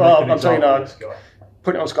 I'm telling you now.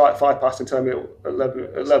 Put it on Sky at 5 past and tell me at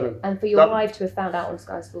 11. And for your wife to have found out on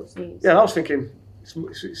Sky Sports News. Yeah, and I was thinking,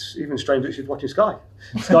 it's even strange that she's watching Sky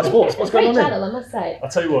Sports. What's going on there? Great channel, I must say. I'll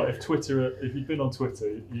tell you what, if you'd been on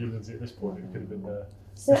Twitter, Lindsay, at this point, it could have been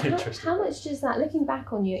so interesting. How much does that, looking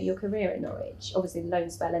back on your career at Norwich, obviously the loan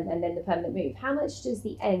spell and then the permanent move, how much does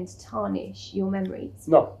the end tarnish your memories?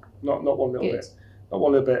 No, not one little bit. Not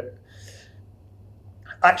one little bit.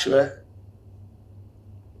 Actually,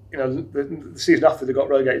 the season after they got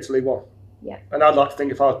relegated to League One. Yeah. And I'd like to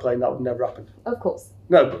think if I was playing, that would never happen. Of course.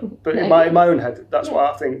 No, but no. In my own head, that's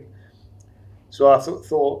what I think. So I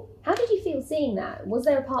thought. How did you feel seeing that? Was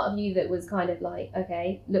there a part of you that was kind of like,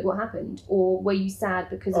 okay, look what happened? Or were you sad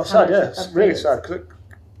because of how sad, yeah. Really sad.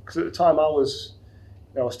 Because at the time I was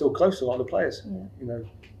still close to a lot of the players. Yeah.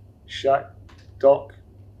 Shaq, Doc,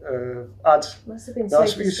 Ads. Must have been so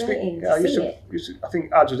frustrating to see it. I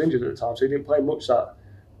think Ads was injured at the time, so he didn't play much that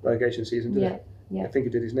relegation season, did he? Yeah. I think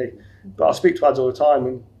he did his knee. But I speak to Ads all the time,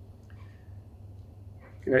 and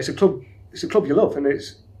it's a club you love, and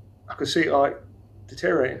I could see it like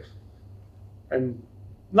deteriorating. And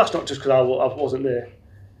that's not just because I wasn't there,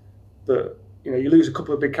 but you lose a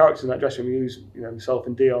couple of big characters in that dressing room. You lose myself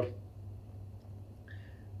and Dion,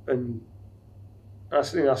 and I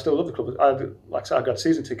still love the club. I got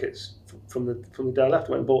season tickets from the day I left.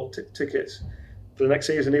 Went and bought tickets for the next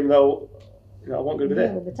season, even though I wasn't going to be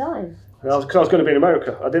there all the time. Because I was going to be in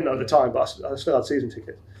America. I didn't know at the time, but I still had season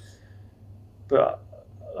tickets. But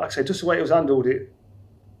like I say, just the way it was handled, it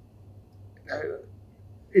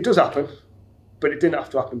does happen, but it didn't have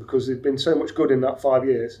to happen because there'd been so much good in that 5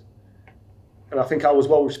 years, and I think I was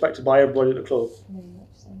well respected by everybody at the club,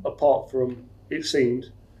 apart from, it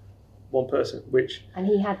seemed, one person, and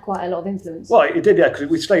he had quite a lot of influence. Well, he did, yeah, because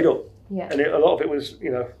we stayed up, and a lot of it was,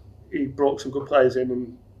 he brought some good players in,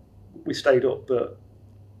 and we stayed up, but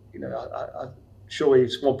surely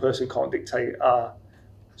one person can't dictate how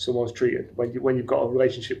someone's treated when you've got a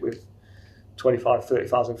relationship with 25,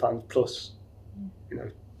 30,000 fans plus,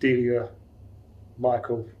 Delia,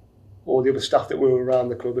 Michael, all the other staff that were around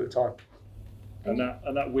the club at the time. And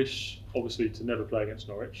that wish, obviously, to never play against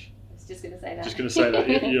Norwich. I was just going to say that. Just going to say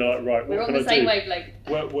that. You're like, right, we're on the same wavelength.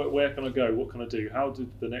 Where can I go? What can I do? How did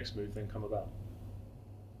the next move then come about?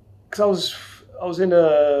 Because I was in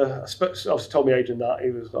I told my agent that, he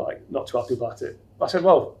was like not too happy about it. I said,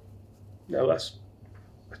 well, let's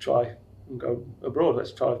try and go abroad.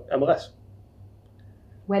 Let's try MLS.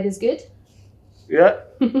 Weather's good. Yeah,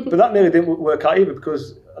 but that nearly didn't work out either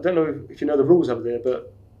because I don't know if you know the rules over there,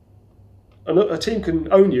 but a team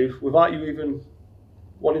can own you without you even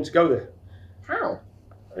wanting to go there. How?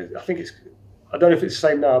 I think I don't know if it's the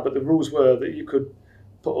same now, but the rules were that you could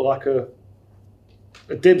put like a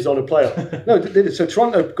dibs on a player. No, they did. So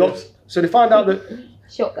Toronto so they find out that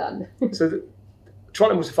shotgun. So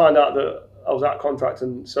Toronto must find out that I was out of contract,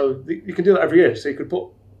 and so you can do that every year. So you could put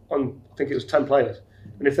on, I think it was 10 players,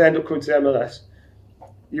 and if they end up coming to the MLS,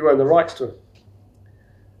 you own the rights to them.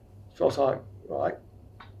 So I was like, right.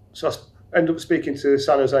 So I ended up speaking to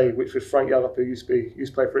San Jose, which was Frank Yallop, who used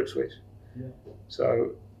to play for Ipswich. Yeah.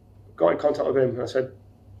 So got in contact with him, and I said,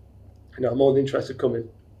 I'm more than interested coming.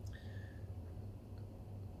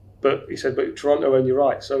 But he said, but Toronto own your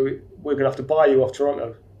rights, so we're going to have to buy you off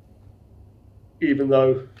Toronto, even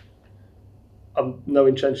though I've no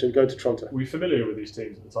intention of going to Toronto. Were you familiar with these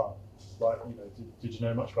teams at the time? Like, did you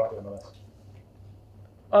know much about the MLS?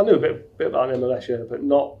 I knew a bit about the MLS, yeah, but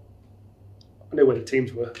not. I knew where the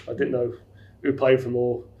teams were. I didn't know who played for them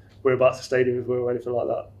or whereabouts the stadiums were or anything like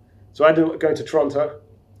that. So I ended up going to Toronto,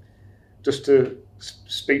 just to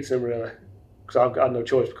speak to them really, because I had no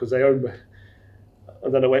choice because they owned me.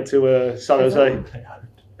 And then I went to San Jose,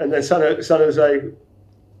 and then San Jose,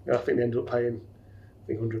 I think they ended up paying, I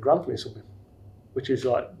think $100 grand for me or something, which is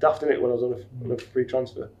like daft, isn't it, when I was on a free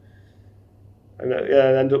transfer. And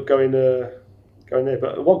I ended up going there.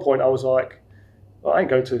 But at one point I was like, well, I ain't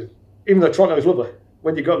going to, even though Toronto is lovely,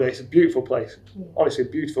 when you go there, it's a beautiful place. Honestly, a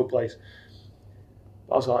beautiful place.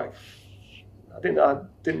 But I was like, I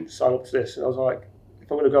didn't sign up to this. And I was like,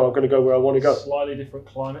 if I'm going to go where I want to go. Slightly different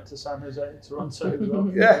climate to San Jose, Toronto as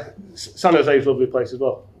well. Yeah, San Jose is a lovely place as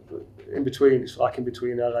well. But in between, it's like in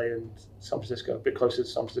between LA and San Francisco, a bit closer to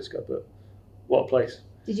San Francisco, but what a place.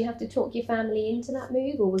 Did you have to talk your family into that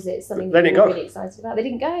move, or was it something they that didn't you were go. really excited about? They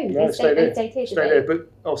didn't go. No, They stayed here. Stayed here.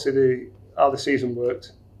 But obviously, how the season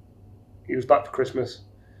worked, he was back for Christmas.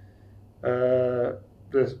 The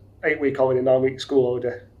 8-week holiday, 9-week school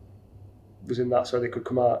holiday was in that, so they could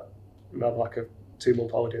come out and have like a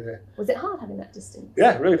 2-month holiday there. Was it hard having that distance?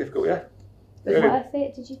 Yeah, really difficult. Yeah. Was really. it worth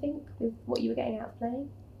it? Did you think with what you were getting out of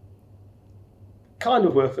playing? Kind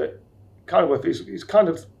of worth it. It's kind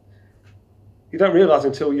of, you don't realise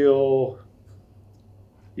until you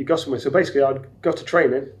go somewhere. So basically, I'd go to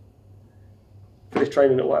training, finish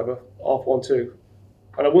training at whatever, 1:30, 2,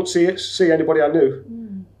 and I wouldn't see anybody I knew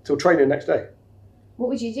till training the next day. What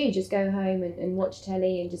would you do? Just go home and watch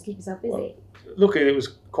telly and just keep yourself busy? Well, luckily, it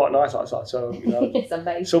was quite nice outside, so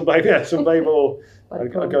sunbathe. Sunbathe, or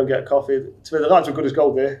I'd go and get a coffee. The lads were good as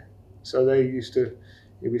gold there, so they used to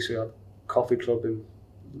have coffee club and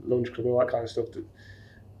lunch club and all that kind of stuff.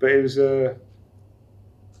 But it was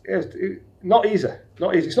not easy.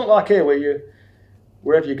 It's not like here where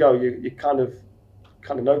wherever you go, you kind of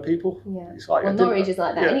know people. Yeah. It's like Norwich is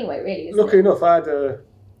like that anyway, really. Isn't Luckily it? enough, I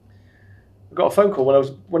got a phone call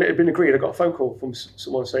when it had been agreed. I got a phone call from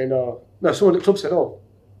someone saying, someone at the club said,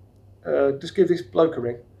 just give this bloke a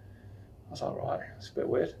ring. I was like, right, that's a bit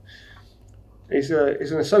weird. He's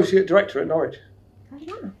an associate director at Norwich. Oh,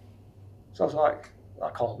 yeah. So I was like, I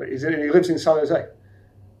can't be. He lives in San Jose.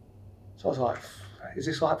 So I was like, is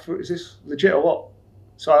this legit or what?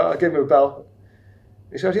 So I gave him a bell.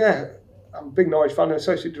 He said, yeah, I'm a big Norwich fan,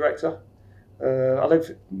 associate director. I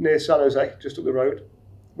live near San Jose, just up the road.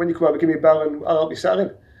 When you come over, give me a bell and I'll help you settle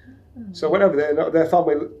in. So I went over there, and their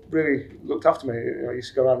family really looked after me. I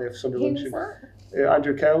used to go around there for Sunday lunch. Who was that?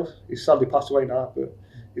 Andrew Cales. He's sadly passed away now, but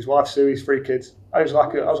his wife Sue, his 3 kids. I was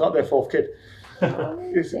like their 4th kid. He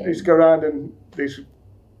used to go around and they used to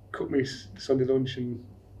cook me Sunday lunch, and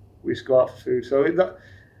we used to go out for food. So that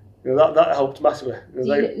helped massively. Do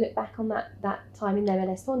you look back on that time in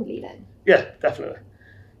MLS fondly then? Yeah, definitely.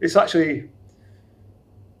 It's actually,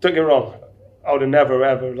 don't get me wrong, I would have never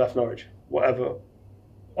ever left Norwich, whatever,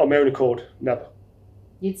 on my own accord, never.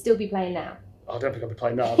 You'd still be playing now? I don't think I'd be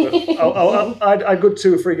playing now, but I had good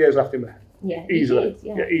 2 or 3 years left in there. Yeah, easily.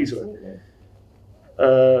 Yeah, easily.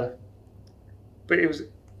 But it was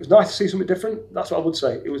nice to see something different. That's what I would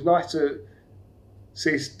say. It was nice to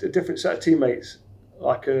see a different set of teammates,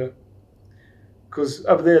 because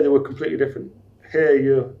over there they were completely different. Here,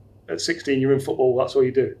 you're at 16, you're in football. That's all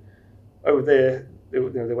you do. Over there, they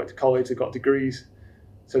went to college, they got degrees.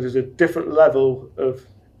 So there's a different level of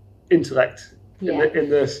intellect in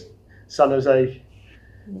the San Jose.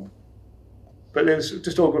 Yeah. But it was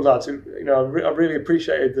just all good lads. I really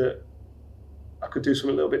appreciated that I could do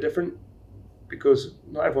something a little bit different, because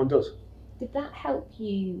not everyone does. Did that help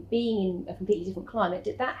you, being in a completely different climate,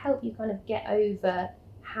 did that help you kind of get over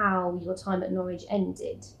how your time at Norwich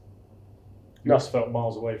ended? You must have felt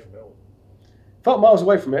miles away from it all. Felt miles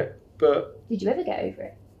away from it, but... Did you ever get over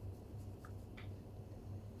it?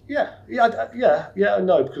 Yeah, and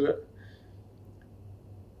no, because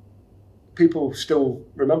people still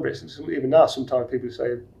remember it. Even now, sometimes people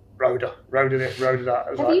say, Roda this, Roda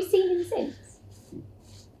that. Have you seen him since?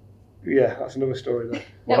 Yeah, that's another story though.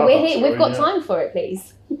 No, we're here. We've got time for it,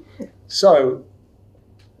 please. So,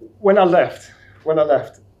 when I left,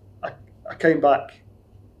 I came back.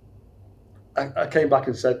 I came back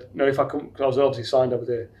and said, no, if I come, because I was obviously signed over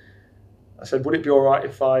there. I said, would it be all right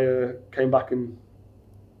if I came back and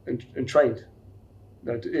trained,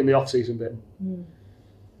 in the off season bit? And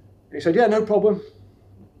he said, yeah, no problem.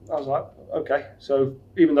 I was like, okay. So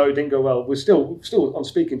even though it didn't go well, we're still on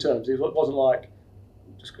speaking terms. It wasn't like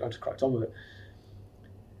I just cracked on with it.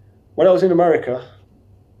 When I was in America,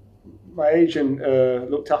 my agent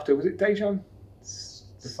looked after, was it Dejan?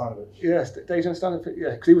 Stefanovic. Yes, Dejan Stefanovic.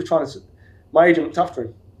 Yeah, because he was trying to. My agent looked after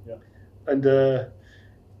him. Yeah. And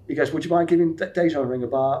he goes, would you mind giving Dejan a ring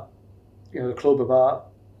about, the club,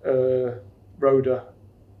 about Roda?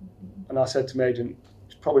 And I said to my agent,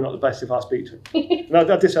 probably not the best if I speak to him. And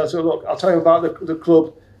I did say, I said, look, I'll tell him about the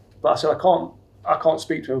club, but I said, I can't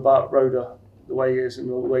speak to him about Roda the way he is and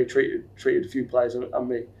the way he treated a few players and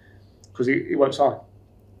me, because he won't sign.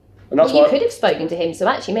 And that's well, you could have spoken to him, so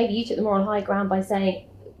actually maybe you took the moral high ground by saying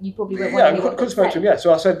you probably won't want anyone. Yeah, I could have spoken to him, yeah.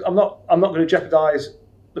 So I said, I'm not going to jeopardise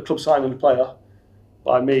the club signing the player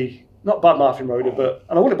by me, not bad mouthing Roda, but,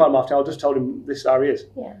 and I wouldn't bad mouthing, I just told him this is how he is.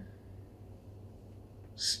 Yeah.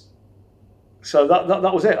 So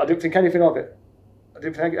that was it. I didn't think anything of it.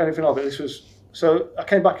 This was, so I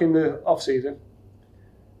came back in the off-season,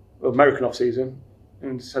 American off-season,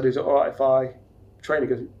 and said, is it all right if I train? He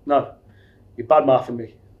goes, no, you're bad-mouthing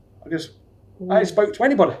me. I goes, I ain't spoke to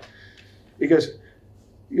anybody. He goes,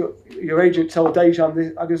 your agent told Dejan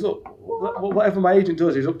this. I goes, look, whatever my agent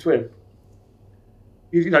does is up to him.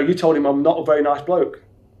 You told him I'm not a very nice bloke.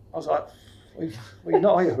 I was like, well, you're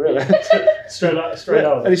not, are you, really? straight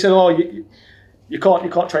out. And he said, oh, you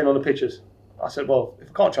can't train on the pitches. I said, well, if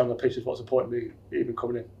I can't train on the pitches, what's the point of me even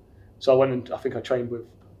coming in? So I went and I think I trained with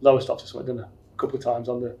Lowestoft or something, didn't I? A couple of times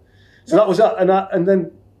on the. So that was that. And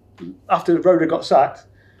then after Roda got sacked,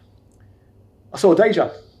 I saw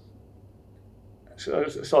Dejan. So I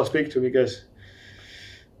started speaking to him. He goes,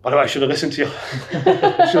 by the way, I should have listened to you.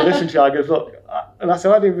 I goes, look, and I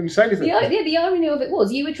said, I didn't even say anything. The irony of it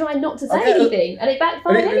was you were trying not to say anything, and it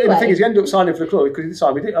backfired anyway. And the thing is, he ended up signing for the club because he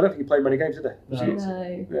decided I don't think he played many games, did he?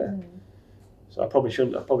 No. Yeah. So I probably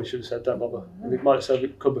shouldn't have said don't bother. And it might have saved the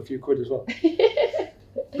club a few quid as well.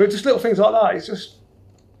 But just little things like that. It's just.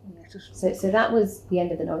 So that was the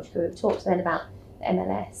end of the Norwich career. We've talked then about the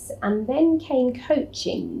MLS, and then came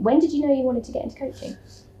coaching. When did you know you wanted to get into coaching?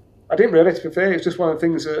 I didn't really, to be fair. It's just one of the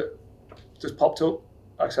things that just popped up.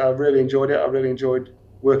 Like I said, I really enjoyed it. I really enjoyed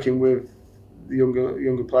working with the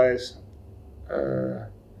younger players.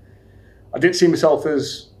 I didn't see myself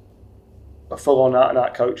as a full-on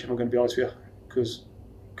out-and-out coach, if I'm going to be honest with you, because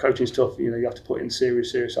coaching's tough. You have to put in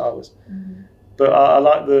serious hours. Mm-hmm. But I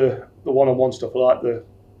like the one-on-one stuff. I like the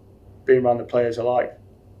being around the players. I like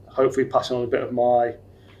hopefully passing on a bit of my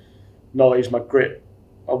knowledge, my grit,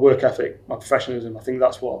 my work ethic, my professionalism. I think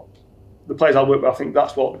that's what the players I work with, I think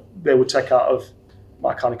that's what they would take out of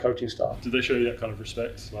my kind of coaching style. Did they show you that kind of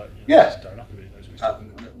respect? Like, yeah. Don't have to be those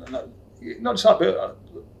not just that, but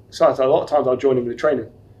besides, a lot of times I'll join them with the training,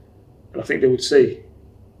 and I think they would see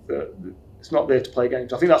that it's not there to play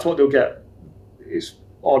games. I think that's what they'll get. It's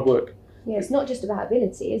hard work. Yeah, it's not just about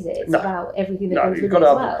ability, is it? It's about everything that goes with it as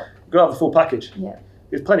well. You've got to have the full package. Yeah.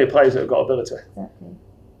 There's plenty of players that have got ability. Exactly.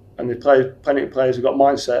 And there's plenty of players who've got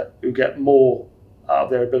mindset who get more out of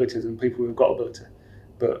their abilities than people who've got ability.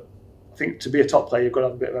 But I think to be a top player, you've got to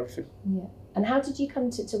have a bit of everything. Yeah. And how did you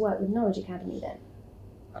come to work with Norwich Academy then?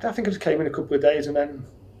 I think I just came in a couple of days and then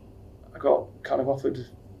I got kind of offered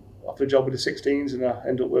a job with the 16s, and I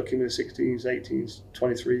ended up working with the 16s, 18s,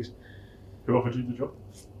 23s. Who offered you the job?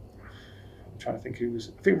 I'm trying to think who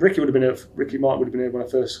was. I think Ricky Martin would have been here when I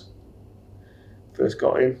first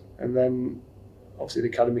got in, and then obviously the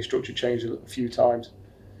academy structure changed a few times,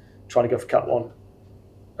 trying to go for Cat 1.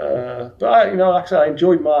 But like I said, I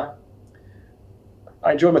enjoyed my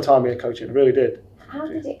time here coaching. I really did. How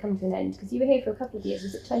did it come to an end? Because you were here for a couple of years.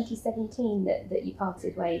 Was it 2017 that you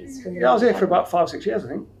parted ways from the? Yeah, I was here for about 5-6 years, I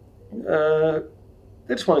think.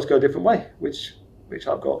 They just wanted to go a different way, which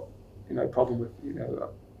I've got no problem with.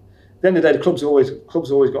 At the end of the day, the club's always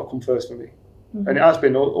got to come first for me, mm-hmm. and it has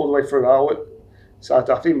been all the way through. So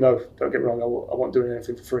I even though, don't get me wrong, I wasn't doing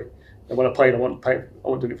anything for free, and when I played, I wasn't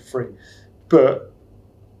doing it for free. But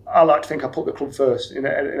I like to think I put the club first in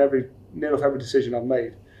near enough every decision I've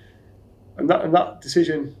made, and that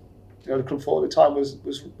decision, the club thought at the time was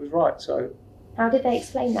right. So how did they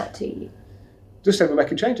explain that to you? Just said we're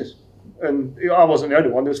making changes, and I wasn't the only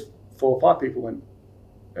one. There's 4 or 5 people went,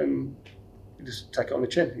 and you just take it on the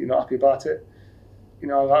chin. You're not happy about it. I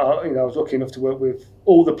was lucky enough to work with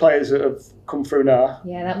all the players that have come through now.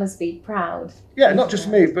 Yeah, that must be proud. Yeah, not just for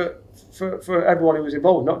me, but for everyone who was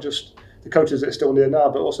involved. Not just the coaches that are still there now,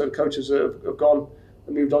 but also the coaches that have gone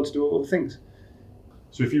and moved on to do other things.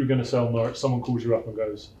 So if you were going to sell Norwich, someone calls you up and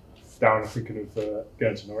goes, Darren, I'm thinking of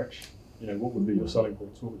going to Norwich. What would be your selling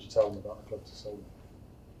points? What would you tell them about the club to sell them?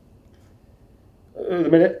 At the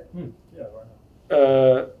minute? Yeah, right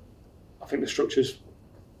now. I think the structure's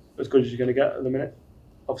as good as you're going to get at the minute.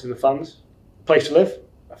 Obviously the fans. Place to live.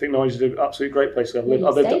 I think Norwich is an absolutely great place to live.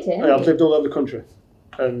 I've lived all over the country,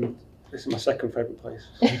 and this is my second favourite place.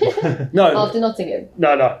 No. After Nottingham?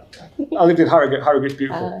 No. I lived in Harrogate. Harrogate's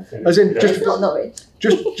beautiful. As in, it's not Norwich.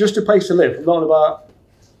 Just a place to live. I'm not on about.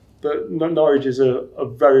 But Norwich is a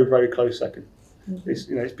very, very close second. Mm-hmm.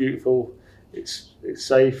 It's beautiful. It's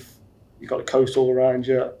safe. You've got the coast all around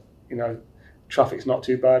you. You know, traffic's not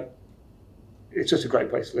too bad. It's just a great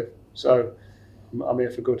place to live. So I'm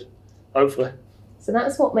here for good, hopefully. So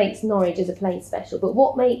that's what makes Norwich as a place special. But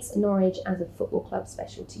what makes Norwich as a football club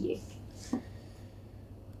special to you?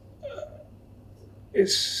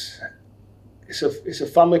 It's a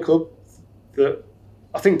family club that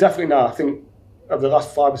I think definitely now. I think over the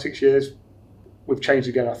last 5 or 6 years, we've changed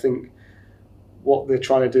again. I think what they're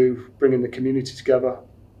trying to do, bringing the community together,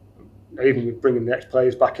 even with bringing the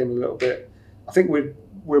ex-players back in a little bit. I think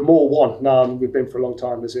we're more one now than we've been for a long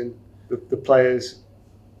time. As in the players,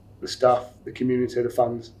 the staff, the community, the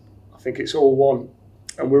fans. I think it's all one,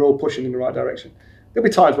 and we're all pushing in the right direction. There'll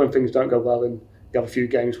be times when things don't go well, and you have a few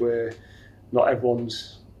games where not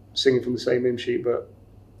everyone's singing from the same hymn sheet. But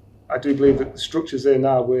I do believe that the structure's there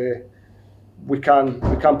now where we can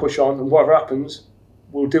push on, and whatever happens,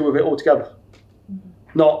 we'll deal with it all together.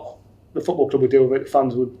 Mm-hmm. Not the football club will deal with it. The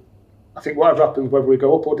fans would. I think whatever happens, whether we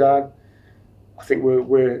go up or down, I think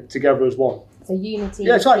we're together as one. So unity.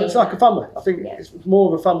 Yeah, it's like a family. I think it's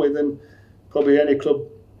more of a family than probably any club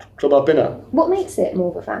I've been at. What makes it more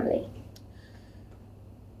of a family?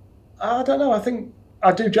 I don't know.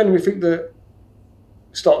 I do genuinely think that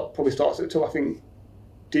probably starts at the top. I think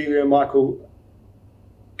Delia and Michael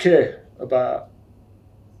care about.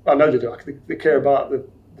 I know they do. They care about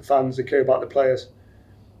the fans. They care about the players.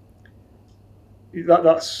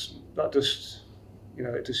 That just, you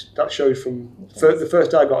know, that shows from the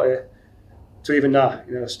first day I got here to even now.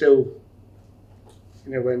 You know, still,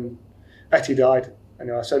 you know, when Etty died, you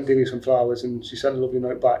know, I sent Delia some flowers and she sent a lovely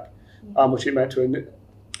note back. How much it meant to her.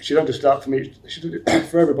 She don't just do that for me. She did it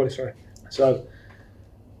for everybody. Sorry. So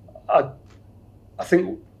I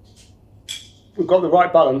think we've got the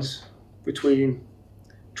right balance between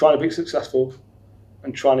trying to be successful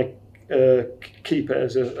and trying to keep it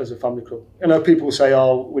as a family club. I know people say,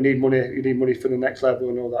 "Oh, we need money. You need money for the next level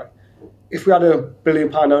and all that." If we had £1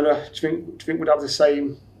 billion owner, do you think we'd have the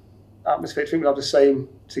same atmosphere? Do you think we'd have the same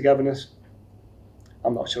togetherness?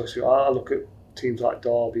 I'm not sure. So I look at teams like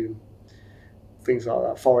Derby and things like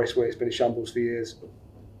that, Forest, where it's been a shambles for years,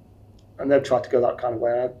 and they've tried to go that kind of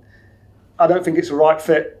way. I don't think it's the right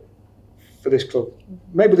fit for this club.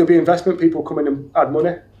 Maybe there'll be investment, people come in and add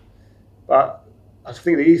money, but I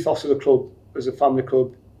think the ethos of the club as a family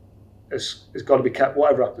club has got to be kept,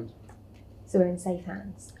 whatever happens. So we're in safe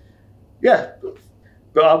hands. Yeah,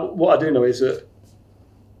 but what I do know is that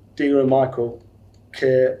Delia and Michael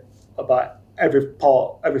care about every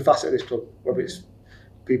facet of this club, whether it's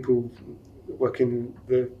people that work in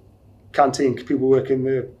the canteen, people work in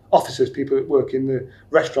the offices, people that work in the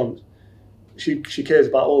restaurants. She cares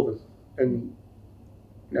about all of them, and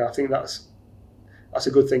you know, I think that's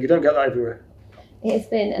a good thing. You don't get that everywhere. It has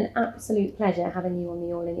been an absolute pleasure having you on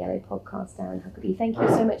the All in Yellow podcast, Darren Huckerby. Thank you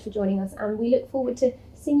so much for joining us, and we look forward to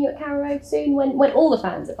seeing you at Carrow Road soon when all the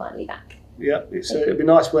fans are finally back. Yeah, it'd be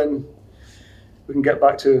nice when we can get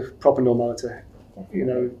back to proper normality. Definitely. You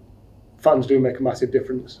know, fans do make a massive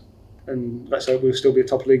difference, and let's hope we'll still be a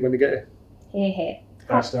top league when they get here. Hear, hear.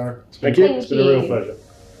 Thanks, Darren. Thank you. It's been a real pleasure.